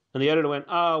 And the editor went,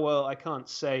 "Oh, well, I can't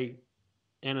say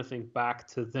anything back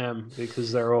to them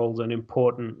because they're old and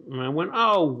important." And I went,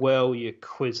 "Oh, well, you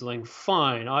quisling,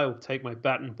 fine. I'll take my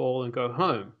bat and ball and go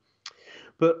home."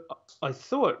 But I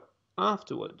thought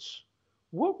afterwards,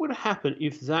 what would happen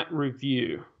if that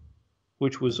review,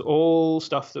 which was all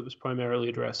stuff that was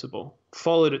primarily addressable,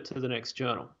 followed it to the next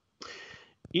journal?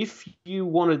 If you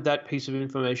wanted that piece of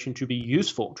information to be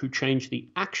useful to change the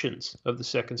actions of the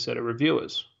second set of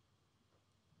reviewers,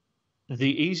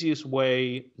 the easiest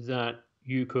way that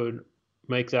you could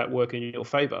make that work in your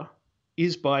favor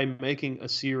is by making a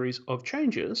series of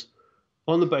changes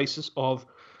on the basis of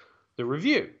the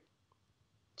review.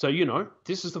 So,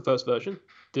 this is the first version.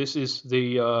 This is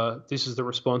the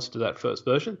response to that first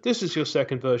version. This is your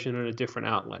second version in a different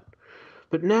outlet.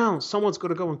 But now someone's got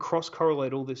to go and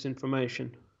cross-correlate all this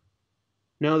information.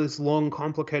 Now this long,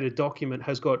 complicated document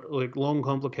has got like long,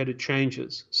 complicated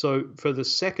changes. So for the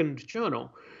second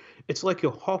journal, it's like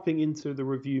you're hopping into the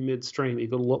review midstream.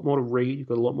 You've got a lot more to read. You've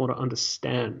got a lot more to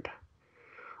understand.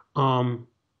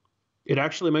 It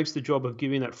actually makes the job of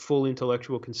giving that full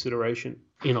intellectual consideration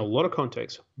in a lot of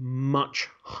contexts much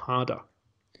harder.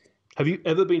 Have you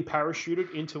ever been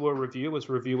parachuted into a review as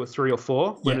reviewer 3 or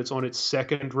 4 when it's on its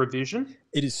second revision?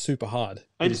 It is super hard.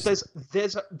 And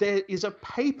there is a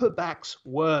paperback's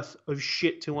worth of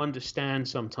shit to understand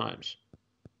sometimes.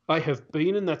 I have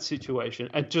been in that situation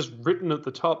and just written at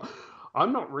the top,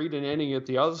 I'm not reading any of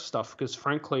the other stuff because,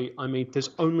 frankly, I mean,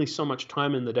 there's only so much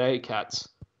time in the day, cats.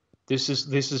 This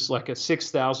is like a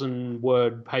 6,000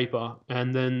 word paper,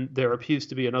 and then there appears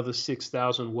to be another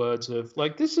 6,000 words of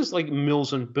like, this is like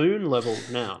Mills and Boon level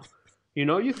now. You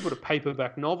can put a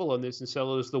paperback novel on this and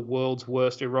sell it as the world's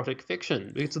worst erotic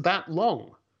fiction. It's that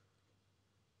long.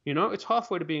 It's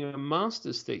halfway to being a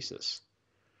master's thesis.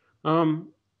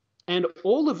 And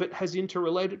all of it has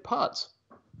interrelated parts.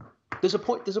 There's a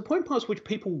point past which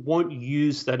people won't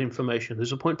use that information.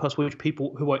 There's a point past which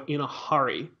people who are in a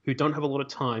hurry, who don't have a lot of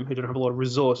time, who don't have a lot of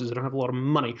resources, who don't have a lot of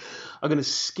money, are going to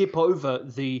skip over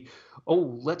the,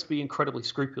 let's be incredibly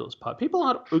scrupulous part. People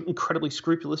aren't incredibly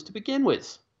scrupulous to begin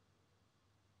with.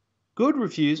 Good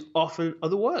reviews often are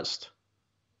the worst.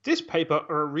 This paper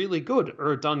are really good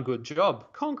or a done good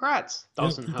job. Congrats.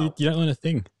 Doesn't help. You don't learn a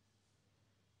thing.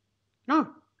 No.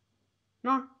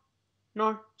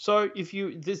 So if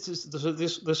you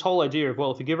this whole idea of,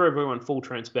 well, if you give everyone full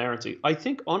transparency, I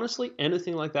think honestly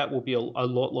anything like that will be a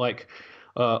lot like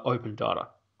open data,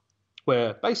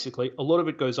 where basically a lot of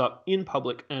it goes up in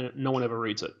public and no one ever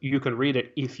reads it. You can read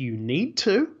it if you need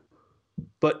to,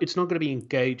 but it's not going to be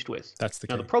engaged with. That's the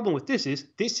key. Now the problem with this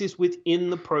is within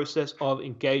the process of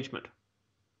engagement,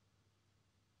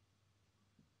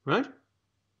 right?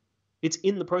 It's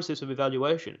in the process of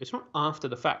evaluation. It's not after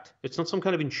the fact. It's not some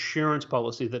kind of insurance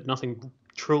policy that nothing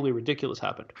truly ridiculous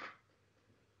happened.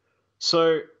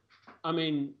 So, I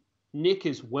mean, Nick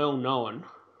is well known.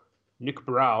 Nick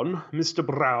Brown, Mr.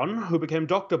 Brown, who became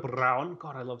Dr. Brown.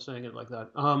 God, I love saying it like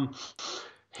that.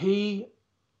 He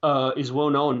is well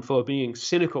known for being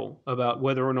cynical about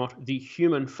whether or not the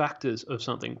human factors of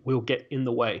something will get in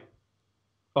the way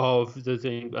of the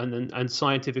thing, and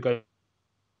scientific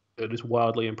that is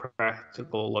wildly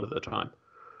impractical a lot of the time.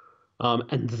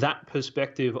 And that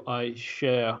perspective I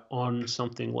share on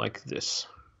something like this.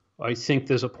 I think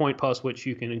there's a point past which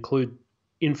you can include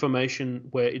information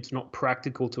where it's not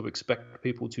practical to expect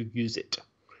people to use it.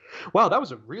 Wow, that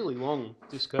was a really long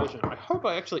discussion. I hope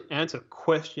I actually answered a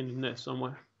question in there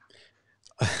somewhere.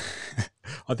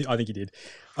 I think you did.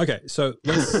 Okay, so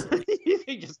let's...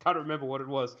 You just can't remember what it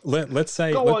was. Let's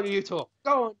say... Go on, you talk.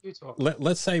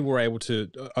 Let's say we're able to,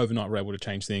 overnight, we're able to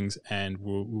change things, and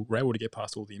we're able to get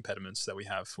past all the impediments that we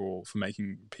have for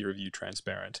making peer review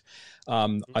transparent.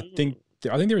 I think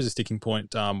there is a sticking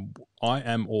point. I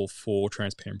am all for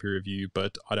transparent peer review,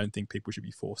 but I don't think people should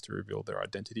be forced to reveal their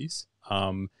identities.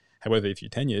 However, if you're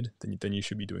tenured, then you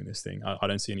should be doing this thing. I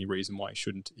don't see any reason why you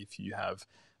shouldn't if you have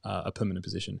a permanent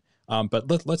position.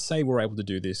 But let's say we're able to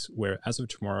do this where, as of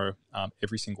tomorrow,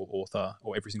 every single author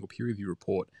or every single peer review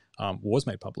report was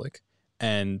made public,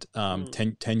 and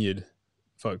tenured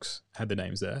folks had their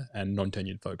names there and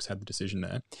non-tenured folks had the decision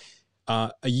there.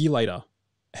 A year later,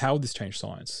 how would this change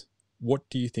science? What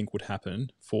do you think would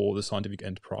happen for the scientific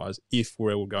enterprise if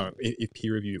if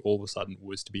peer review all of a sudden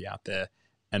was to be out there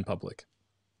and public?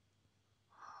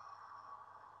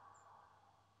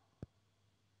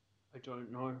 I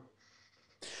don't know.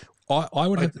 I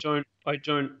would have. I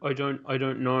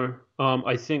don't know.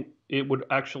 I think it would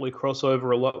actually cross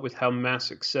over a lot with how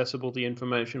mass accessible the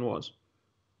information was.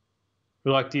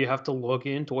 Like, do you have to log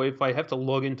in? If I have to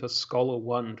log into Scholar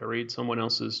One to read someone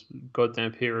else's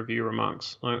goddamn peer review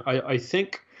remarks, I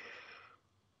think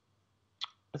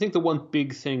the one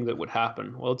big thing that would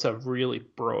happen, well, it's a really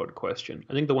broad question.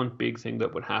 I think the one big thing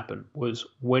that would happen was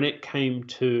when it came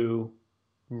to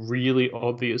really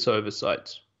obvious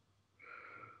oversights,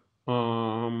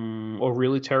 or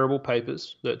really terrible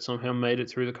papers that somehow made it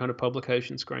through the kind of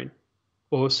publication screen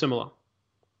or similar.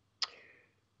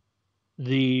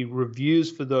 The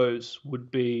reviews for those would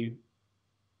be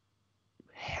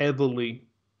heavily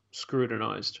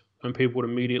scrutinized, and people would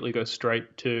immediately go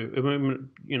straight to,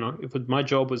 if my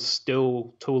job was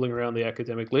still tooling around the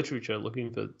academic literature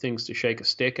looking for things to shake a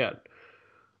stick at,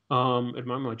 it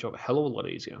made my job a hell of a lot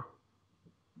easier.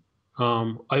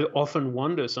 I often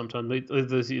wonder sometimes,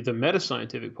 the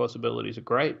meta-scientific possibilities are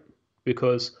great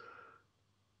because,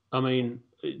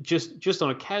 just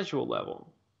on a casual level,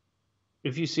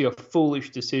 if you see a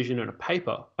foolish decision in a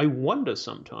paper, I wonder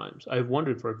sometimes, I've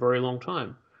wondered for a very long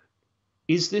time,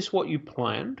 is this what you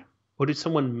planned? Or did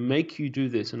someone make you do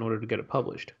this in order to get it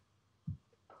published?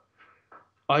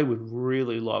 I would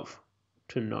really love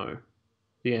to know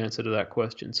the answer to that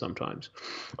question sometimes.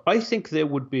 I think we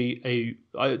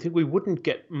wouldn't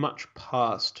get much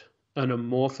past an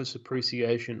amorphous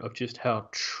appreciation of just how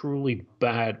truly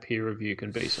bad peer review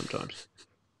can be sometimes.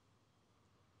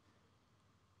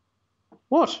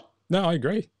 What? No, I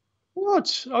agree.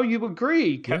 What? Oh, you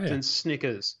agree, Captain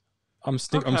Snickers? I'm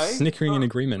snickering in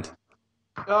agreement.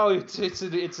 Oh, it's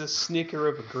a snicker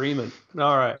of agreement.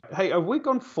 All right. Hey, have we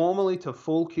gone formally to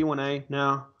full Q&A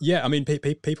now? Yeah, I mean,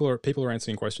 people are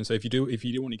answering questions. So if you do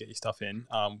want to get your stuff in,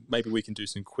 maybe we can do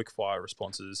some quick fire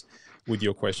responses with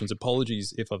your questions.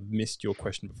 Apologies if I've missed your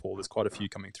question before. There's quite a few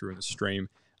coming through in the stream.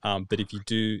 But if you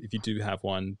do have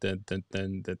one, then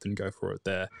go for it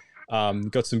there.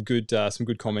 Got some good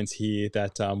comments here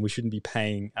that we shouldn't be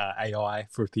paying AI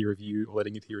for peer review or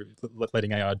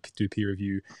letting AI do peer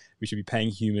review. We should be paying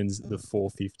humans the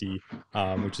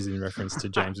 $4.50, which is in reference to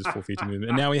James's $4.50 movement.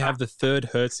 And now we have the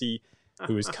third Hertzie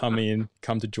who has come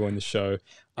to join the show.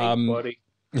 Hey, buddy.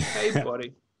 Hey,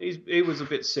 buddy. He was a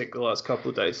bit sick the last couple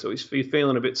of days, so he's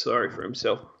feeling a bit sorry for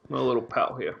himself. My little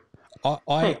pal here.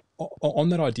 On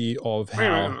that idea of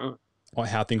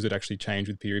how things would actually change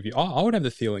with peer review, I would have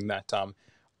the feeling that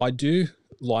I do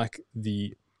like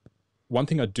one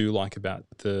thing I do like about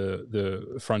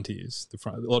the frontiers.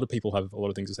 A lot of people have a lot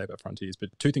of things to say about frontiers, but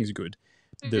two things are good.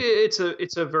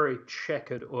 It's a very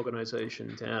checkered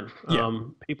organization, Dan. Yeah.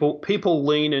 People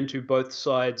lean into both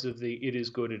sides of the it is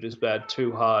good, it is bad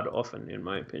too hard often, in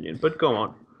my opinion. But go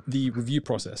on. The review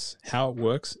process, how it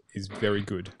works, is very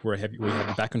good. We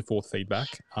have back and forth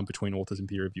feedback between authors and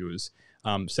peer reviewers.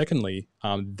 Secondly,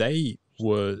 they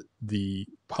were the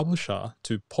publisher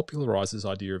to popularize this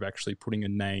idea of actually putting a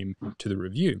name to the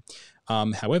review.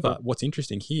 However, what's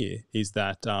interesting here is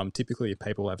that typically a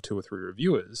paper will have 2 or 3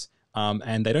 reviewers,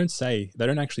 and they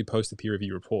don't actually post the peer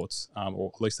review reports,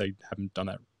 or at least they haven't done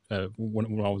that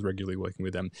when I was regularly working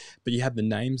with them. But you have the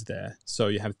names there. So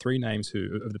you have 3 names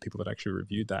of the people that actually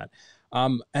reviewed that.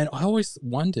 And I always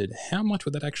wondered, how much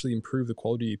would that actually improve the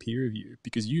quality of peer review?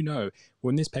 Because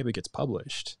when this paper gets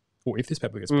published, or if this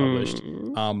paper gets published,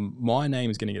 my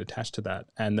name is going to get attached to that.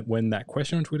 And when that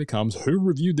question on Twitter comes, who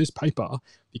reviewed this paper?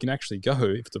 You can actually go,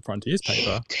 if it's a Frontiers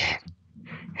paper.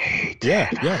 Yeah.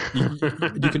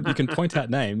 You can point out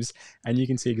names and you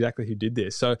can see exactly who did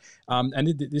this. So, and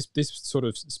this sort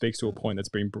of speaks to a point that's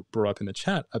been brought up in the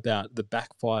chat about the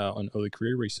backfire on early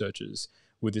career researchers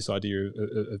with this idea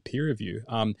of peer review.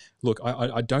 Look,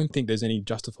 I don't think there's any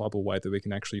justifiable way that we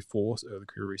can actually force early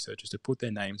career researchers to put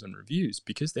their names on reviews,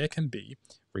 because there can be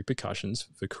repercussions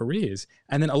for careers.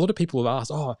 And then a lot of people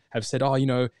have said, I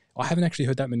haven't actually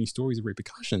heard that many stories of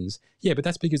repercussions. Yeah, but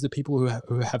that's because the people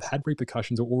who have had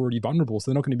repercussions are already vulnerable, so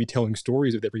they're not going to be telling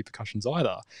stories of their repercussions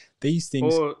either. These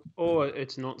things, or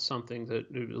it's not something that,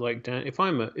 like, Dan, if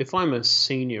I'm a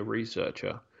senior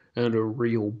researcher and a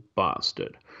real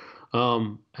bastard,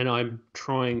 And I'm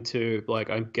trying to, like,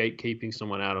 I'm gatekeeping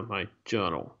someone out of my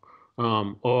journal.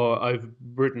 Or I've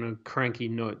written a cranky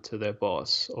note to their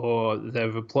boss, or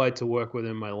they've applied to work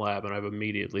within my lab and I've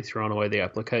immediately thrown away the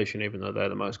application even though they're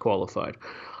the most qualified.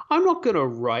 I'm not going to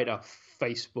write a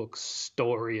Facebook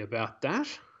story about that.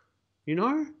 You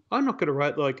know, I'm not going to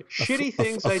write like shitty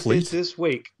things I did this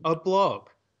week, a blog.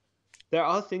 There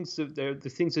are things that they're the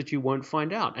things that you won't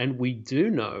find out. And we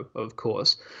do know, of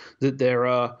course, that there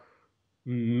are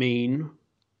mean,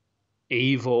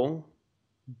 evil,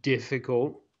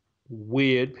 difficult,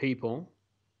 weird people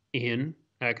in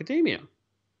academia.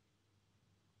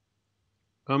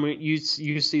 I mean, you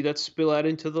see that spill out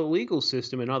into the legal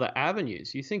system and other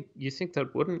avenues. You think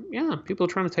that wouldn't? Yeah, people are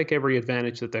trying to take every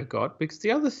advantage that they've got. Because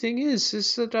the other thing is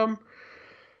that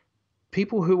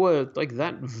people who are like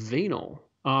that venal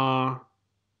are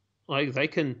like they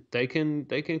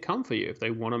can come for you if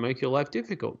they want to make your life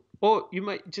difficult. Or you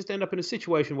might just end up in a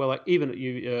situation where, like, even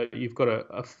you've got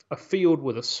a field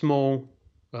with a small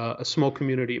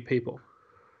community of people,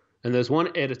 and there's one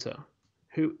editor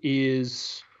who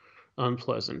is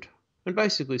unpleasant and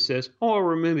basically says, "Oh, I'll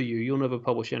remember you. You'll never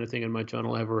publish anything in my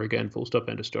journal ever again. Full stop.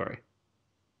 End of story."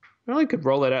 Well, you could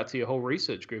roll that out to your whole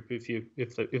research group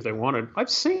if they wanted.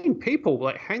 I've seen people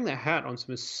like hang their hat on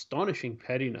some astonishing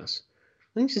pettiness.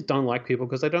 They just don't like people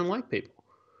because they don't like people,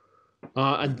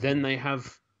 and then they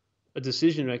have a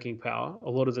decision-making power a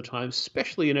lot of the time,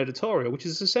 especially in editorial, which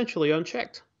is essentially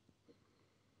unchecked.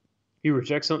 You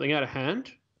reject something out of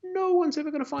hand, no one's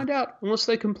ever going to find out unless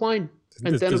they complain.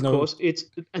 And then, of course, it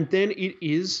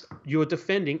is you're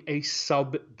defending a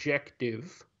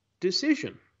subjective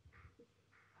decision.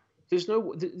 There's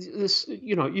no this,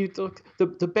 you know,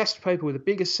 the best paper with the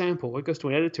biggest sample, it goes to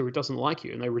an editor who doesn't like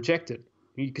you and they reject it.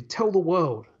 You could tell the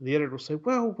world. The editor will say,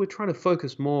 "Well, we're trying to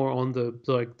focus more on the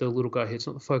little guy here. It's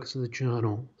not the focus of the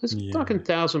journal." There's fucking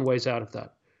 1,000 ways out of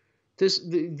that. This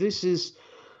is,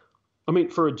 I mean,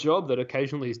 for a job that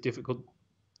occasionally is difficult,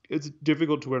 it's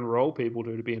difficult to enroll people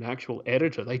to be an actual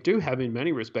editor. They do have, in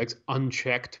many respects,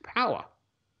 unchecked power,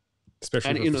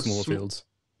 especially in smaller fields.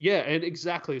 Yeah, and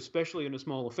exactly, especially in a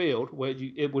smaller field where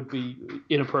it would be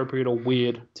inappropriate or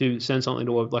weird to send something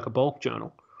to a bulk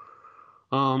journal.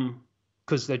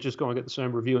 Because they're just going to get the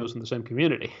same reviewers in the same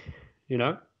community, you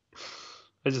know?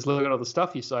 They just look at all the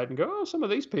stuff you cite and go, "Oh, some of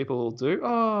these people will do.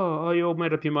 Oh, you all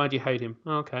made up your mind you hate him.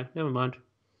 Okay, never mind."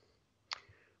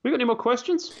 We got any more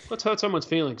questions? Let's hurt someone's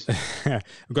feelings. We've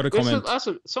got a comment.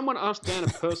 Someone asked Dan a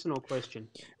personal question.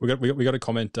 We got a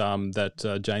comment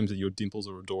that James, that your dimples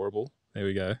are adorable. There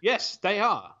we go. Yes, they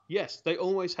are. Yes, they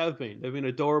always have been. They've been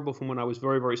adorable from when I was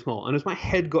very, very small. And as my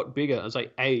head got bigger, as I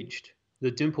aged,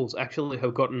 the dimples actually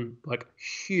have gotten like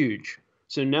huge.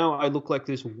 So now I look like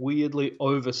this weirdly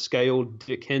overscaled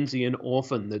Dickensian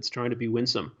orphan that's trying to be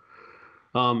winsome.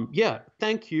 Yeah,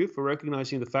 thank you for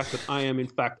recognizing the fact that I am in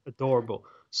fact adorable.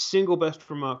 Single best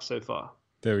remark so far.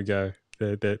 There we go.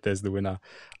 There's the winner.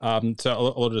 So a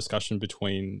lot of discussion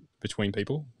between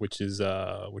people, which is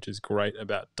great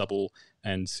about double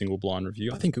and single blind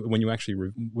review. I think when you actually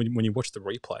when you watch the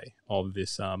replay of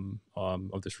this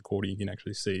recording, you can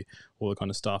actually see all the kind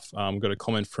of stuff. We've got a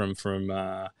comment from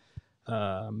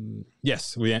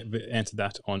yes, we answered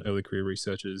that on early career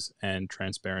researchers and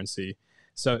transparency.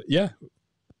 So yeah.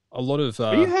 A lot of.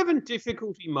 Are you having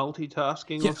difficulty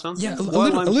multitasking or something? Yeah, a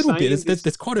little bit.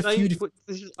 There's quite a few.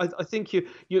 I think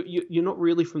you're not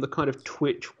really from the kind of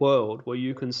Twitch world where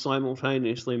you can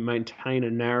simultaneously maintain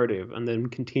a narrative and then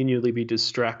continually be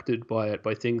distracted by it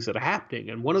by things that are happening.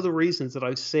 And one of the reasons that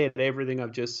I've said everything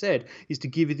I've just said is to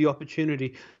give you the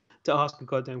opportunity to ask a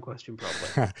goddamn question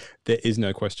properly. There is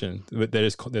no question.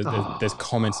 There's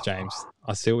comments, James.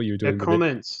 I see what you're doing.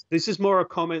 Comments. This is more a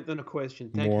comment than a question.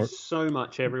 Thank you so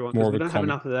much, everyone. Because we don't have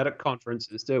enough of that at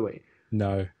conferences, do we?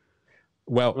 No.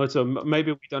 Well, so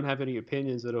maybe we don't have any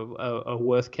opinions that are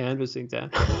worth canvassing,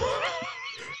 Dan.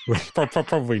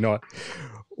 Probably not.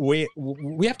 We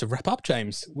have to wrap up,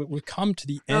 James. We've come to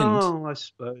the end. Oh, I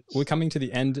suppose we're coming to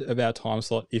the end of our time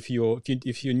slot. If you're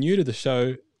new to the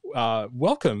show,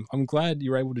 welcome. I'm glad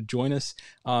you're able to join us.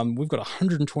 We've got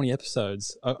 120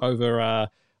 episodes over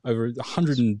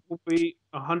 100. This will be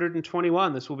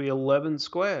 121. This will be 11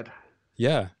 squared.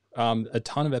 Yeah. A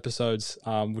ton of episodes,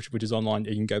 which is online.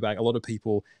 You can go back. A lot of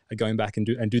people are going back and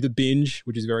do the binge,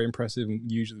 which is very impressive.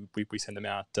 And usually we send them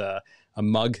out a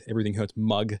mug, Everything Hurts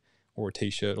mug, or a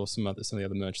T-shirt, or some of the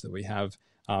other merch that we have.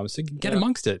 So get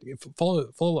amongst it.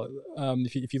 Follow.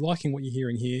 If you're liking what you're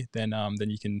hearing here, then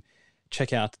you can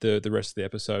check out the rest of the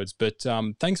episodes. But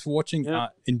thanks for watching. Yeah.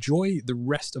 Enjoy the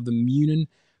rest of the Munin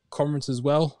Conference as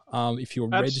well. If you're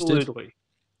registered. Absolutely.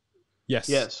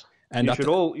 Yes. And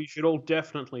you should all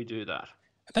definitely do that.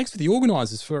 thanks for the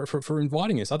organisers for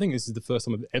inviting us. I think this is the first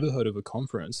time I've ever heard of a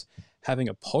conference having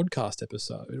a podcast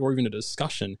episode or even a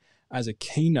discussion as a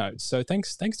keynote. So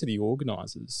thanks to the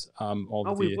organisers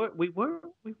we were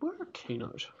a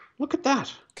keynote. Look at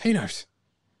that keynote.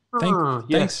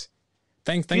 Yes.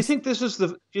 Thanks. Do you think this is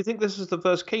the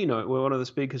first keynote where one of the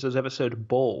speakers has ever said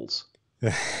balls?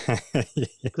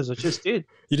 Because I just did.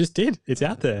 You just did. It's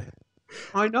out there.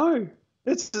 I know.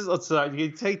 He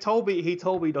told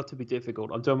me not to be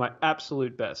difficult. I'm doing my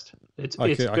absolute best. It's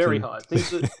very hard.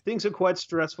 Things are quite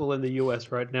stressful in the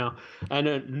US right now,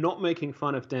 and not making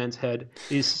fun of Dan's head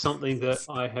is something that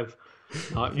I have.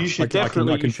 You should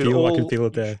definitely. I can feel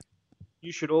it there.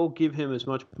 You should all give him as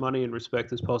much money and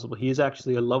respect as possible. He is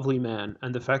actually a lovely man,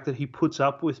 and the fact that he puts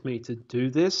up with me to do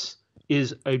this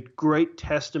is a great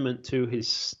testament to his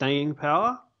staying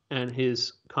power and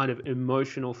his kind of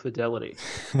emotional fidelity.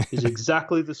 He's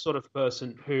exactly the sort of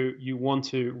person who you want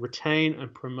to retain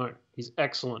and promote. He's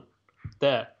excellent.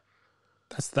 There.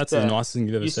 That's the nicest thing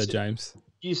you've ever said, James.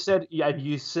 You said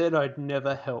I'd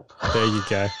never help. There you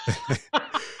go.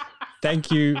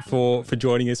 Thank you for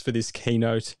joining us for this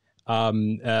keynote.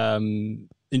 Enjoy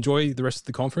the rest of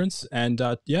the conference, and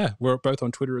we're both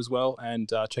on Twitter as well, and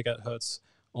check out Hertz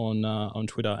on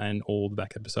Twitter and all the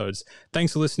back episodes.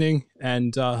 Thanks for listening,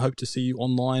 and hope to see you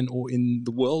online or in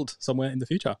the world somewhere in the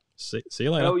future. See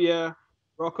you later. Oh yeah,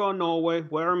 rock on Norway,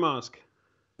 wear a mask.